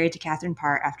he was married to Catherine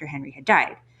Parr after Henry had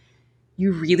died.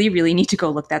 You really, really need to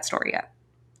go look that story up.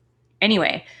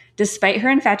 Anyway, despite her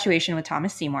infatuation with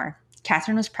Thomas Seymour,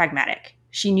 Catherine was pragmatic.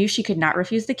 She knew she could not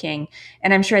refuse the king,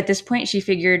 and I'm sure at this point she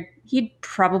figured he'd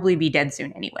probably be dead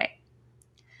soon anyway.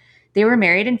 They were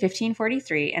married in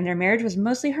 1543, and their marriage was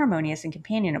mostly harmonious and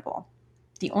companionable.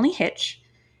 The only hitch,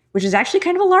 which is actually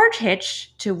kind of a large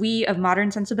hitch to we of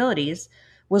modern sensibilities,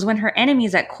 was when her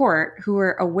enemies at court, who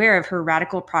were aware of her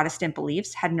radical Protestant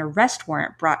beliefs, had an arrest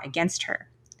warrant brought against her.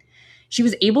 She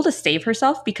was able to save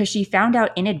herself because she found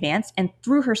out in advance and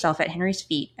threw herself at Henry's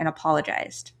feet and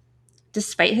apologized.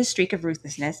 Despite his streak of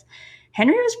ruthlessness,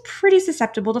 Henry was pretty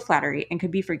susceptible to flattery and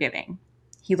could be forgiving.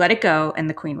 He let it go, and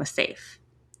the queen was safe.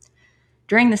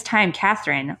 During this time,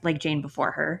 Catherine, like Jane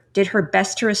before her, did her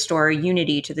best to restore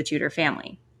unity to the Tudor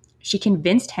family. She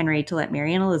convinced Henry to let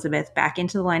Mary and Elizabeth back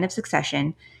into the line of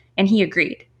succession, and he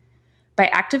agreed. By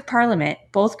Act of Parliament,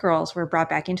 both girls were brought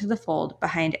back into the fold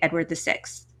behind Edward VI.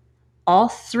 All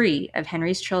three of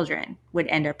Henry's children would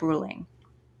end up ruling.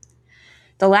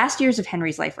 The last years of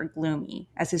Henry's life were gloomy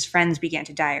as his friends began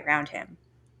to die around him.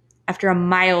 After a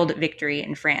mild victory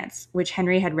in France, which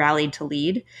Henry had rallied to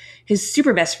lead, his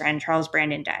super best friend Charles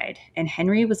Brandon died, and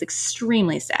Henry was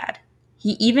extremely sad.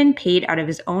 He even paid out of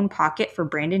his own pocket for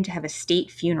Brandon to have a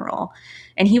state funeral,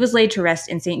 and he was laid to rest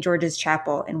in St. George's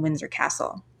Chapel in Windsor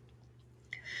Castle.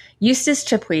 Eustace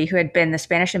Chapuis, who had been the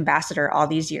Spanish ambassador all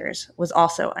these years, was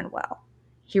also unwell.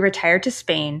 He retired to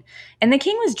Spain, and the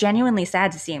king was genuinely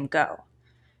sad to see him go.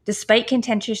 Despite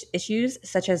contentious issues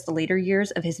such as the later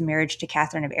years of his marriage to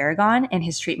Catherine of Aragon and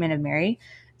his treatment of Mary,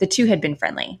 the two had been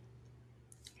friendly.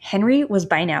 Henry was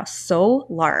by now so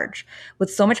large,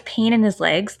 with so much pain in his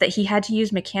legs, that he had to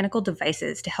use mechanical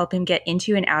devices to help him get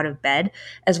into and out of bed,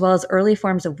 as well as early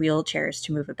forms of wheelchairs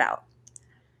to move about.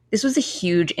 This was a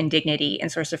huge indignity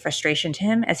and source of frustration to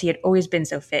him, as he had always been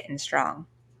so fit and strong,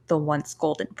 the once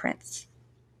golden prince.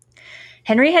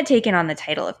 Henry had taken on the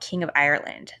title of King of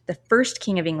Ireland, the first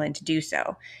king of England to do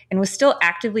so, and was still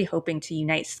actively hoping to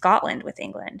unite Scotland with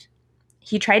England.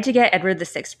 He tried to get Edward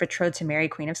VI betrothed to Mary,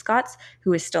 Queen of Scots,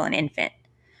 who was still an infant.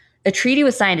 A treaty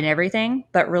was signed and everything,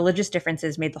 but religious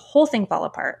differences made the whole thing fall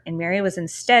apart, and Mary was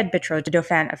instead betrothed to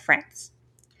Dauphin of France.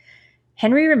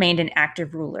 Henry remained an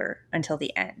active ruler until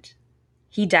the end.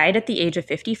 He died at the age of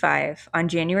 55 on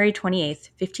January 28,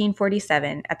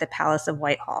 1547, at the Palace of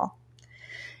Whitehall.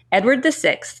 Edward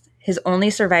VI, his only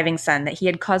surviving son that he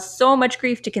had caused so much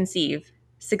grief to conceive,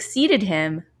 succeeded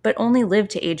him, but only lived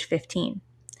to age 15.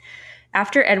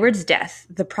 After Edward's death,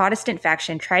 the Protestant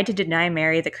faction tried to deny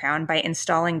Mary the crown by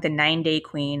installing the 9-day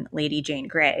queen, Lady Jane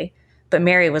Grey, but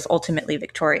Mary was ultimately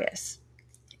victorious.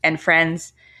 And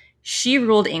friends, she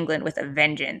ruled England with a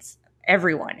vengeance,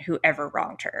 everyone who ever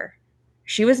wronged her.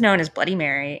 She was known as Bloody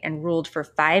Mary and ruled for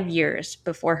 5 years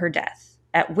before her death,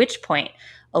 at which point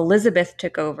Elizabeth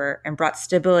took over and brought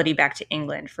stability back to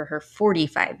England for her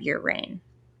 45-year reign.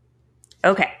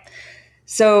 Okay,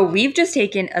 so we've just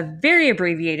taken a very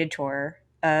abbreviated tour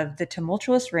of the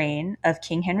tumultuous reign of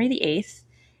King Henry VIII,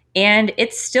 and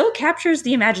it still captures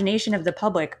the imagination of the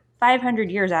public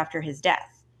 500 years after his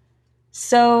death.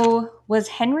 So, was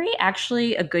Henry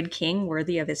actually a good king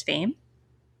worthy of his fame?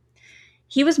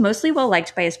 He was mostly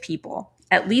well-liked by his people,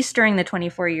 at least during the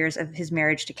 24 years of his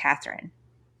marriage to Catherine.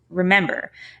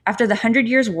 Remember, after the 100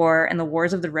 Years' War and the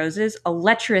Wars of the Roses, a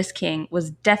lecherous king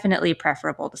was definitely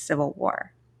preferable to civil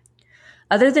war.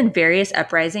 Other than various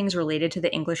uprisings related to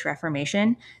the English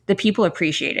Reformation, the people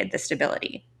appreciated the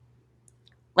stability.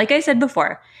 Like I said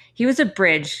before, he was a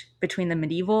bridge between the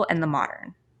medieval and the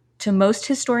modern. To most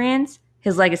historians,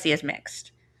 his legacy is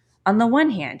mixed. On the one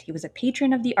hand, he was a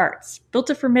patron of the arts, built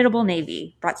a formidable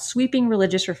navy, brought sweeping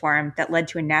religious reform that led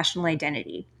to a national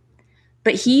identity.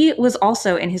 But he was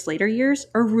also, in his later years,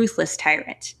 a ruthless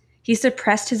tyrant. He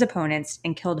suppressed his opponents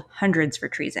and killed hundreds for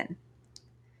treason.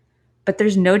 But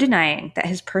there's no denying that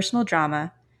his personal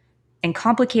drama and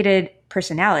complicated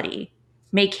personality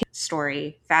make his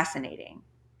story fascinating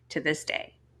to this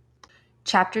day.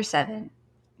 Chapter 7,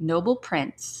 Noble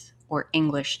Prince, or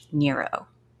English Nero.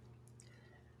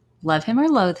 Love him or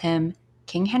loathe him,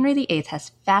 King Henry VIII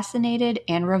has fascinated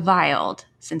and reviled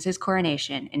since his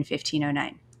coronation in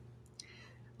 1509.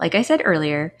 Like I said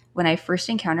earlier, when I first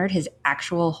encountered his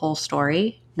actual whole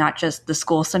story, not just the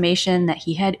school summation that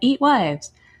he had 8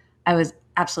 wives, I was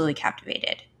absolutely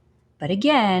captivated. But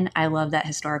again, I love that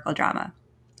historical drama.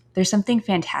 There's something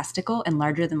fantastical and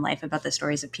larger than life about the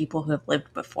stories of people who have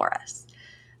lived before us.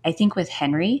 I think with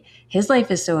Henry, his life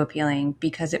is so appealing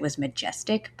because it was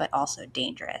majestic but also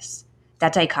dangerous.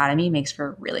 That dichotomy makes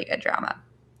for really good drama.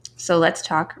 So let's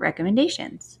talk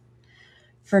recommendations.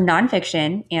 For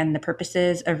nonfiction and the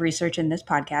purposes of research in this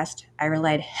podcast, I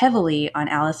relied heavily on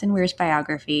Alison Weir's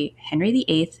biography, Henry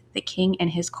VIII, The King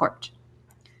and His Court.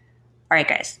 All right,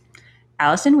 guys.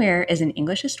 Alison Weir is an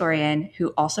English historian who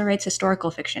also writes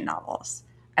historical fiction novels.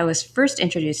 I was first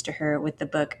introduced to her with the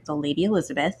book The Lady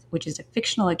Elizabeth, which is a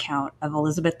fictional account of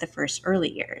Elizabeth I's early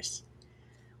years.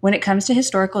 When it comes to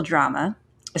historical drama,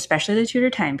 especially the Tudor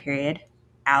time period,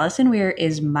 Alison Weir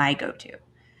is my go-to.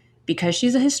 Because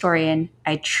she's a historian,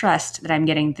 I trust that I'm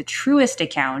getting the truest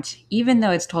account, even though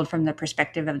it's told from the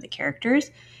perspective of the characters,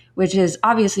 which is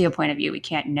obviously a point of view we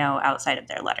can't know outside of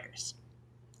their letters.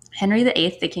 Henry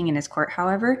VIII, The King and His Court,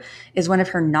 however, is one of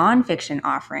her nonfiction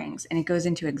offerings, and it goes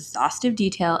into exhaustive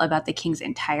detail about the king's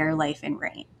entire life and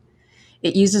reign.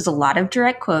 It uses a lot of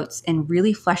direct quotes and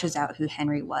really fleshes out who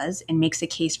Henry was and makes a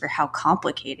case for how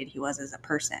complicated he was as a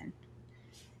person.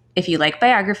 If you like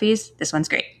biographies, this one's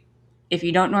great. If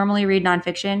you don't normally read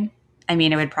nonfiction,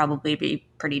 it would probably be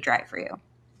pretty dry for you.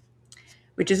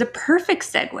 Which is a perfect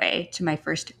segue to my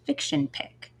first fiction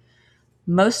pick.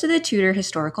 Most of the Tudor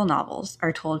historical novels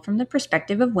are told from the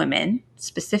perspective of women,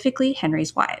 specifically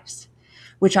Henry's wives,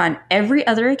 which on every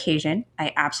other occasion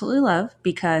I absolutely love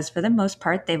because for the most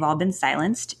part they've all been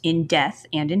silenced in death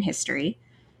and in history,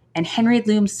 and Henry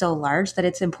looms so large that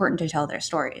it's important to tell their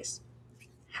stories.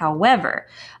 However,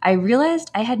 I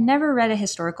realized I had never read a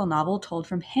historical novel told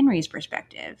from Henry's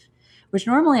perspective, which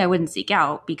normally I wouldn't seek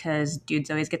out because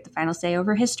dudes always get the final say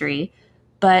over history.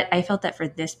 But I felt that for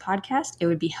this podcast, it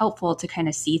would be helpful to kind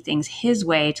of see things his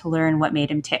way to learn what made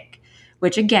him tick,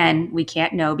 which again, we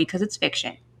can't know because it's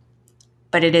fiction,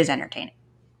 but it is entertaining.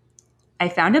 I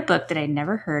found a book that I'd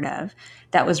never heard of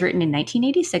that was written in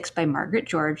 1986 by Margaret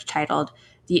George titled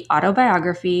The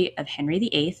Autobiography of Henry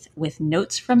VIII with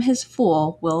Notes from His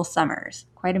Fool, Will Somers.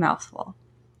 Quite a mouthful.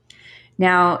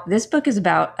 Now, this book is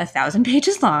about 1,000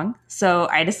 pages long, so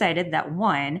I decided that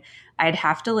 1, I'd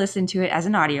have to listen to it as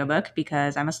an audiobook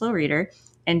because I'm a slow reader,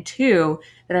 and 2,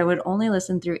 that I would only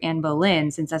listen through Anne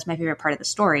Boleyn since that's my favorite part of the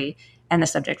story and the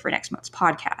subject for next month's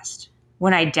podcast.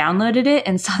 When I downloaded it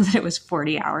and saw that it was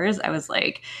 40 hours, I was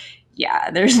like,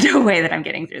 yeah, there's no way that I'm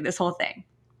getting through this whole thing.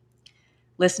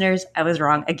 Listeners, I was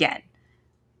wrong again.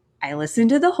 I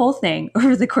listened to the whole thing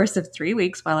over the course of 3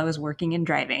 weeks while I was working and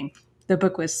driving. The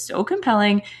book was so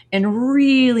compelling and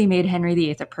really made Henry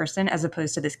VIII a person as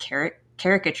opposed to this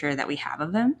caricature that we have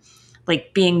of him,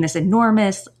 like being this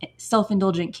enormous,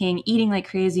 self-indulgent king, eating like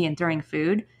crazy and throwing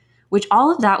food, which all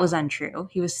of that was untrue.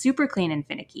 He was super clean and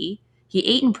finicky. He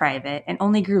ate in private and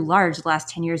only grew large the last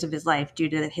 10 years of his life due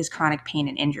to his chronic pain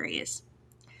and injuries.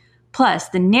 Plus,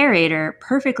 the narrator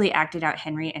perfectly acted out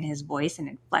Henry and his voice and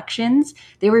inflections.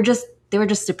 They were just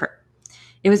superb.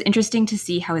 It was interesting to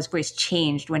see how his voice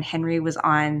changed when Henry was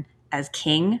on as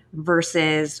king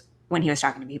versus when he was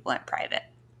talking to people in private.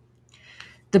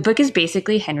 The book is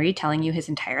basically Henry telling you his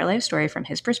entire life story from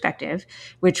his perspective,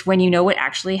 which when you know what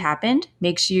actually happened,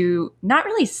 makes you not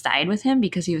really side with him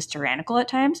because he was tyrannical at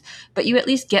times, but you at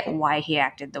least get why he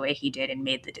acted the way he did and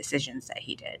made the decisions that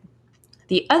he did.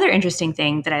 The other interesting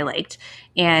thing that I liked,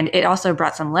 and it also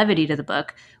brought some levity to the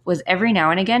book, was every now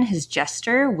and again his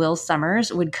jester, Will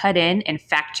Somers, would cut in and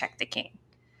fact-check the king.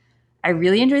 I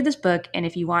really enjoyed this book, and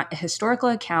if you want a historical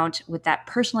account with that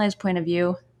personalized point of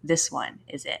view, this one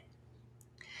is it.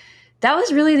 That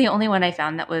was really the only one I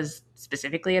found that was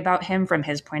specifically about him from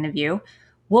his point of view.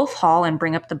 Wolf Hall and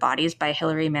Bring Up the Bodies by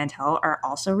Hilary Mantel are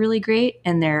also really great,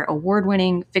 and they're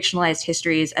award-winning fictionalized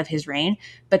histories of his reign,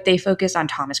 but they focus on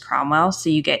Thomas Cromwell, so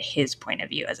you get his point of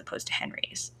view as opposed to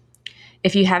Henry's.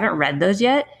 If you haven't read those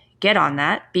yet, get on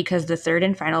that because the third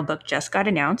and final book just got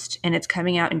announced, and it's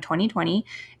coming out in 2020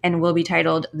 and will be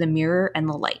titled The Mirror and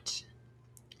the Light.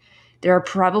 There are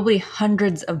probably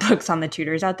hundreds of books on the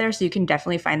Tudors out there, so you can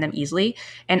definitely find them easily.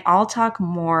 And I'll talk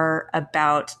more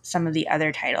about some of the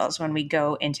other titles when we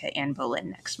go into Anne Boleyn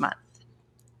next month.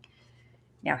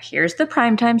 Now, here's the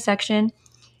primetime section.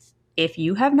 If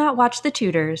you have not watched The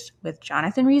Tudors with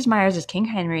Jonathan Rhys-Meyers as King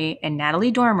Henry and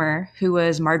Natalie Dormer, who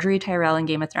was Marjorie Tyrell in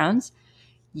Game of Thrones,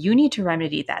 you need to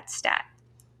remedy that stat.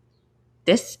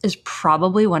 This is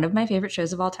probably one of my favorite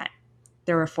shows of all time.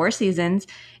 There were 4 seasons,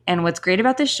 and what's great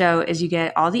about this show is you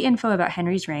get all the info about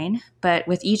Henry's reign, but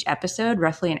with each episode,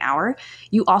 roughly an hour,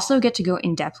 you also get to go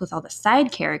in depth with all the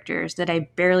side characters that I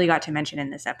barely got to mention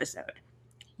in this episode.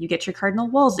 You get your Cardinal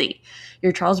Wolsey,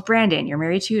 your Charles Brandon, your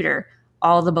Mary Tudor,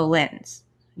 all the Boleyns.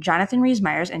 Jonathan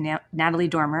Rhys-Meyers and Natalie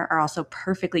Dormer are also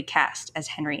perfectly cast as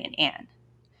Henry and Anne.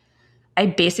 I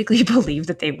basically believe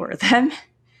that they were them.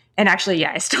 And actually,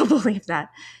 yeah, I still believe that.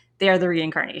 They are the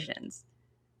reincarnations.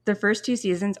 The first 2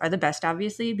 seasons are the best,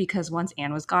 obviously, because once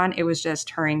Anne was gone, it was just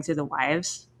hurrying through the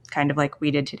wives, kind of like we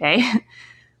did today.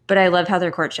 But I love how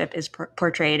their courtship is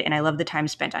portrayed, and I love the time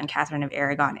spent on Catherine of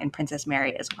Aragon and Princess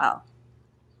Mary as well.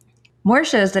 More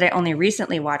shows that I only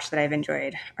recently watched that I've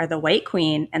enjoyed are The White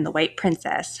Queen and The White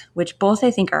Princess, which both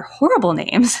I think are horrible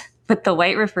names, but the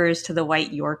white refers to the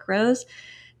white York rose.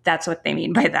 That's what they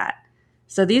mean by that.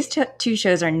 So these two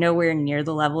shows are nowhere near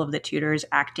the level of The Tudors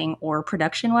acting or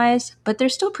production-wise, but they're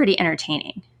still pretty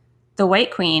entertaining. The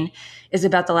White Queen is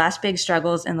about the last big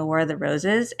struggles in the War of the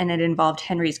Roses, and it involved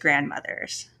Henry's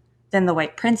grandmothers. Then The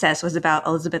White Princess was about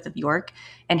Elizabeth of York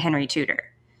and Henry Tudor.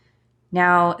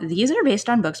 Now, these are based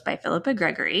on books by Philippa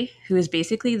Gregory, who is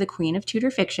basically the queen of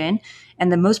Tudor fiction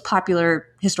and the most popular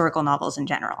historical novels in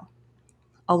general.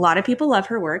 A lot of people love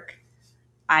her work.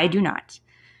 I do not.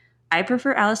 I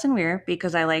prefer Alison Weir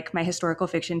because I like my historical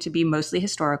fiction to be mostly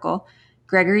historical.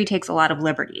 Gregory takes a lot of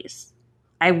liberties.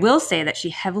 I will say that she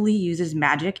heavily uses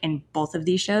magic in both of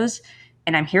these shows,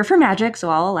 and I'm here for magic, so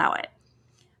I'll allow it.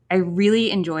 I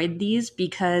really enjoyed these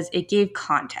because it gave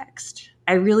context.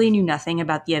 I really knew nothing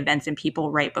about the events and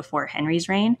people right before Henry's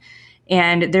reign.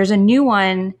 And there's a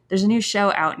new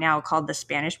show out now called The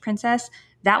Spanish Princess.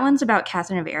 That one's about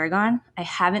Catherine of Aragon. I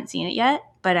haven't seen it yet,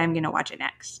 but I'm going to watch it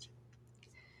next.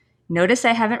 Notice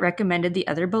I haven't recommended The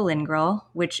Other Boleyn Girl,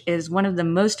 which is one of the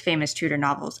most famous Tudor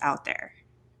novels out there.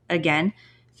 Again,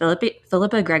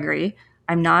 Philippa Gregory.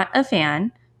 I'm not a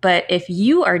fan, but if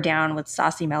you are down with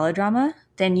saucy melodrama,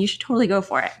 then you should totally go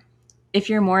for it. If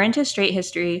you're more into straight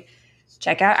history,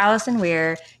 check out Alison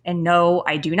Weir. And no,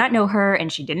 I do not know her,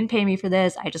 and she didn't pay me for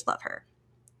this. I just love her.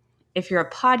 If you're a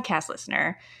podcast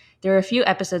listener, there are a few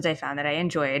episodes I found that I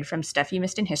enjoyed from stuff you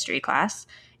missed in history class.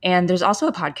 And there's also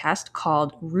a podcast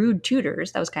called Rude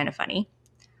Tudors. That was kind of funny.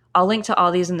 I'll link to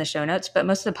all these in the show notes, but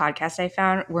most of the podcasts I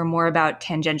found were more about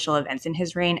tangential events in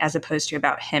his reign as opposed to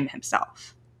about him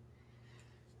himself.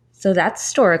 So that's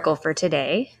historical for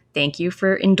today. Thank you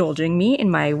for indulging me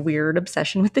in my weird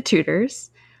obsession with the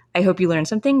Tudors. I hope you learned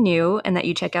something new and that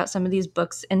you check out some of these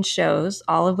books and shows,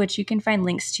 all of which you can find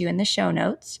links to in the show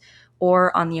notes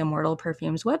or on the Immortal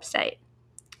Perfumes website.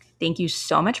 Thank you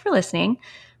so much for listening.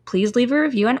 Please leave a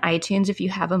review on iTunes if you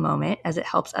have a moment, as it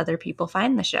helps other people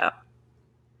find the show.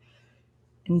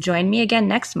 And join me again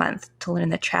next month to learn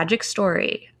the tragic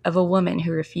story of a woman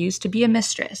who refused to be a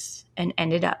mistress and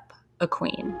ended up a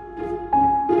queen.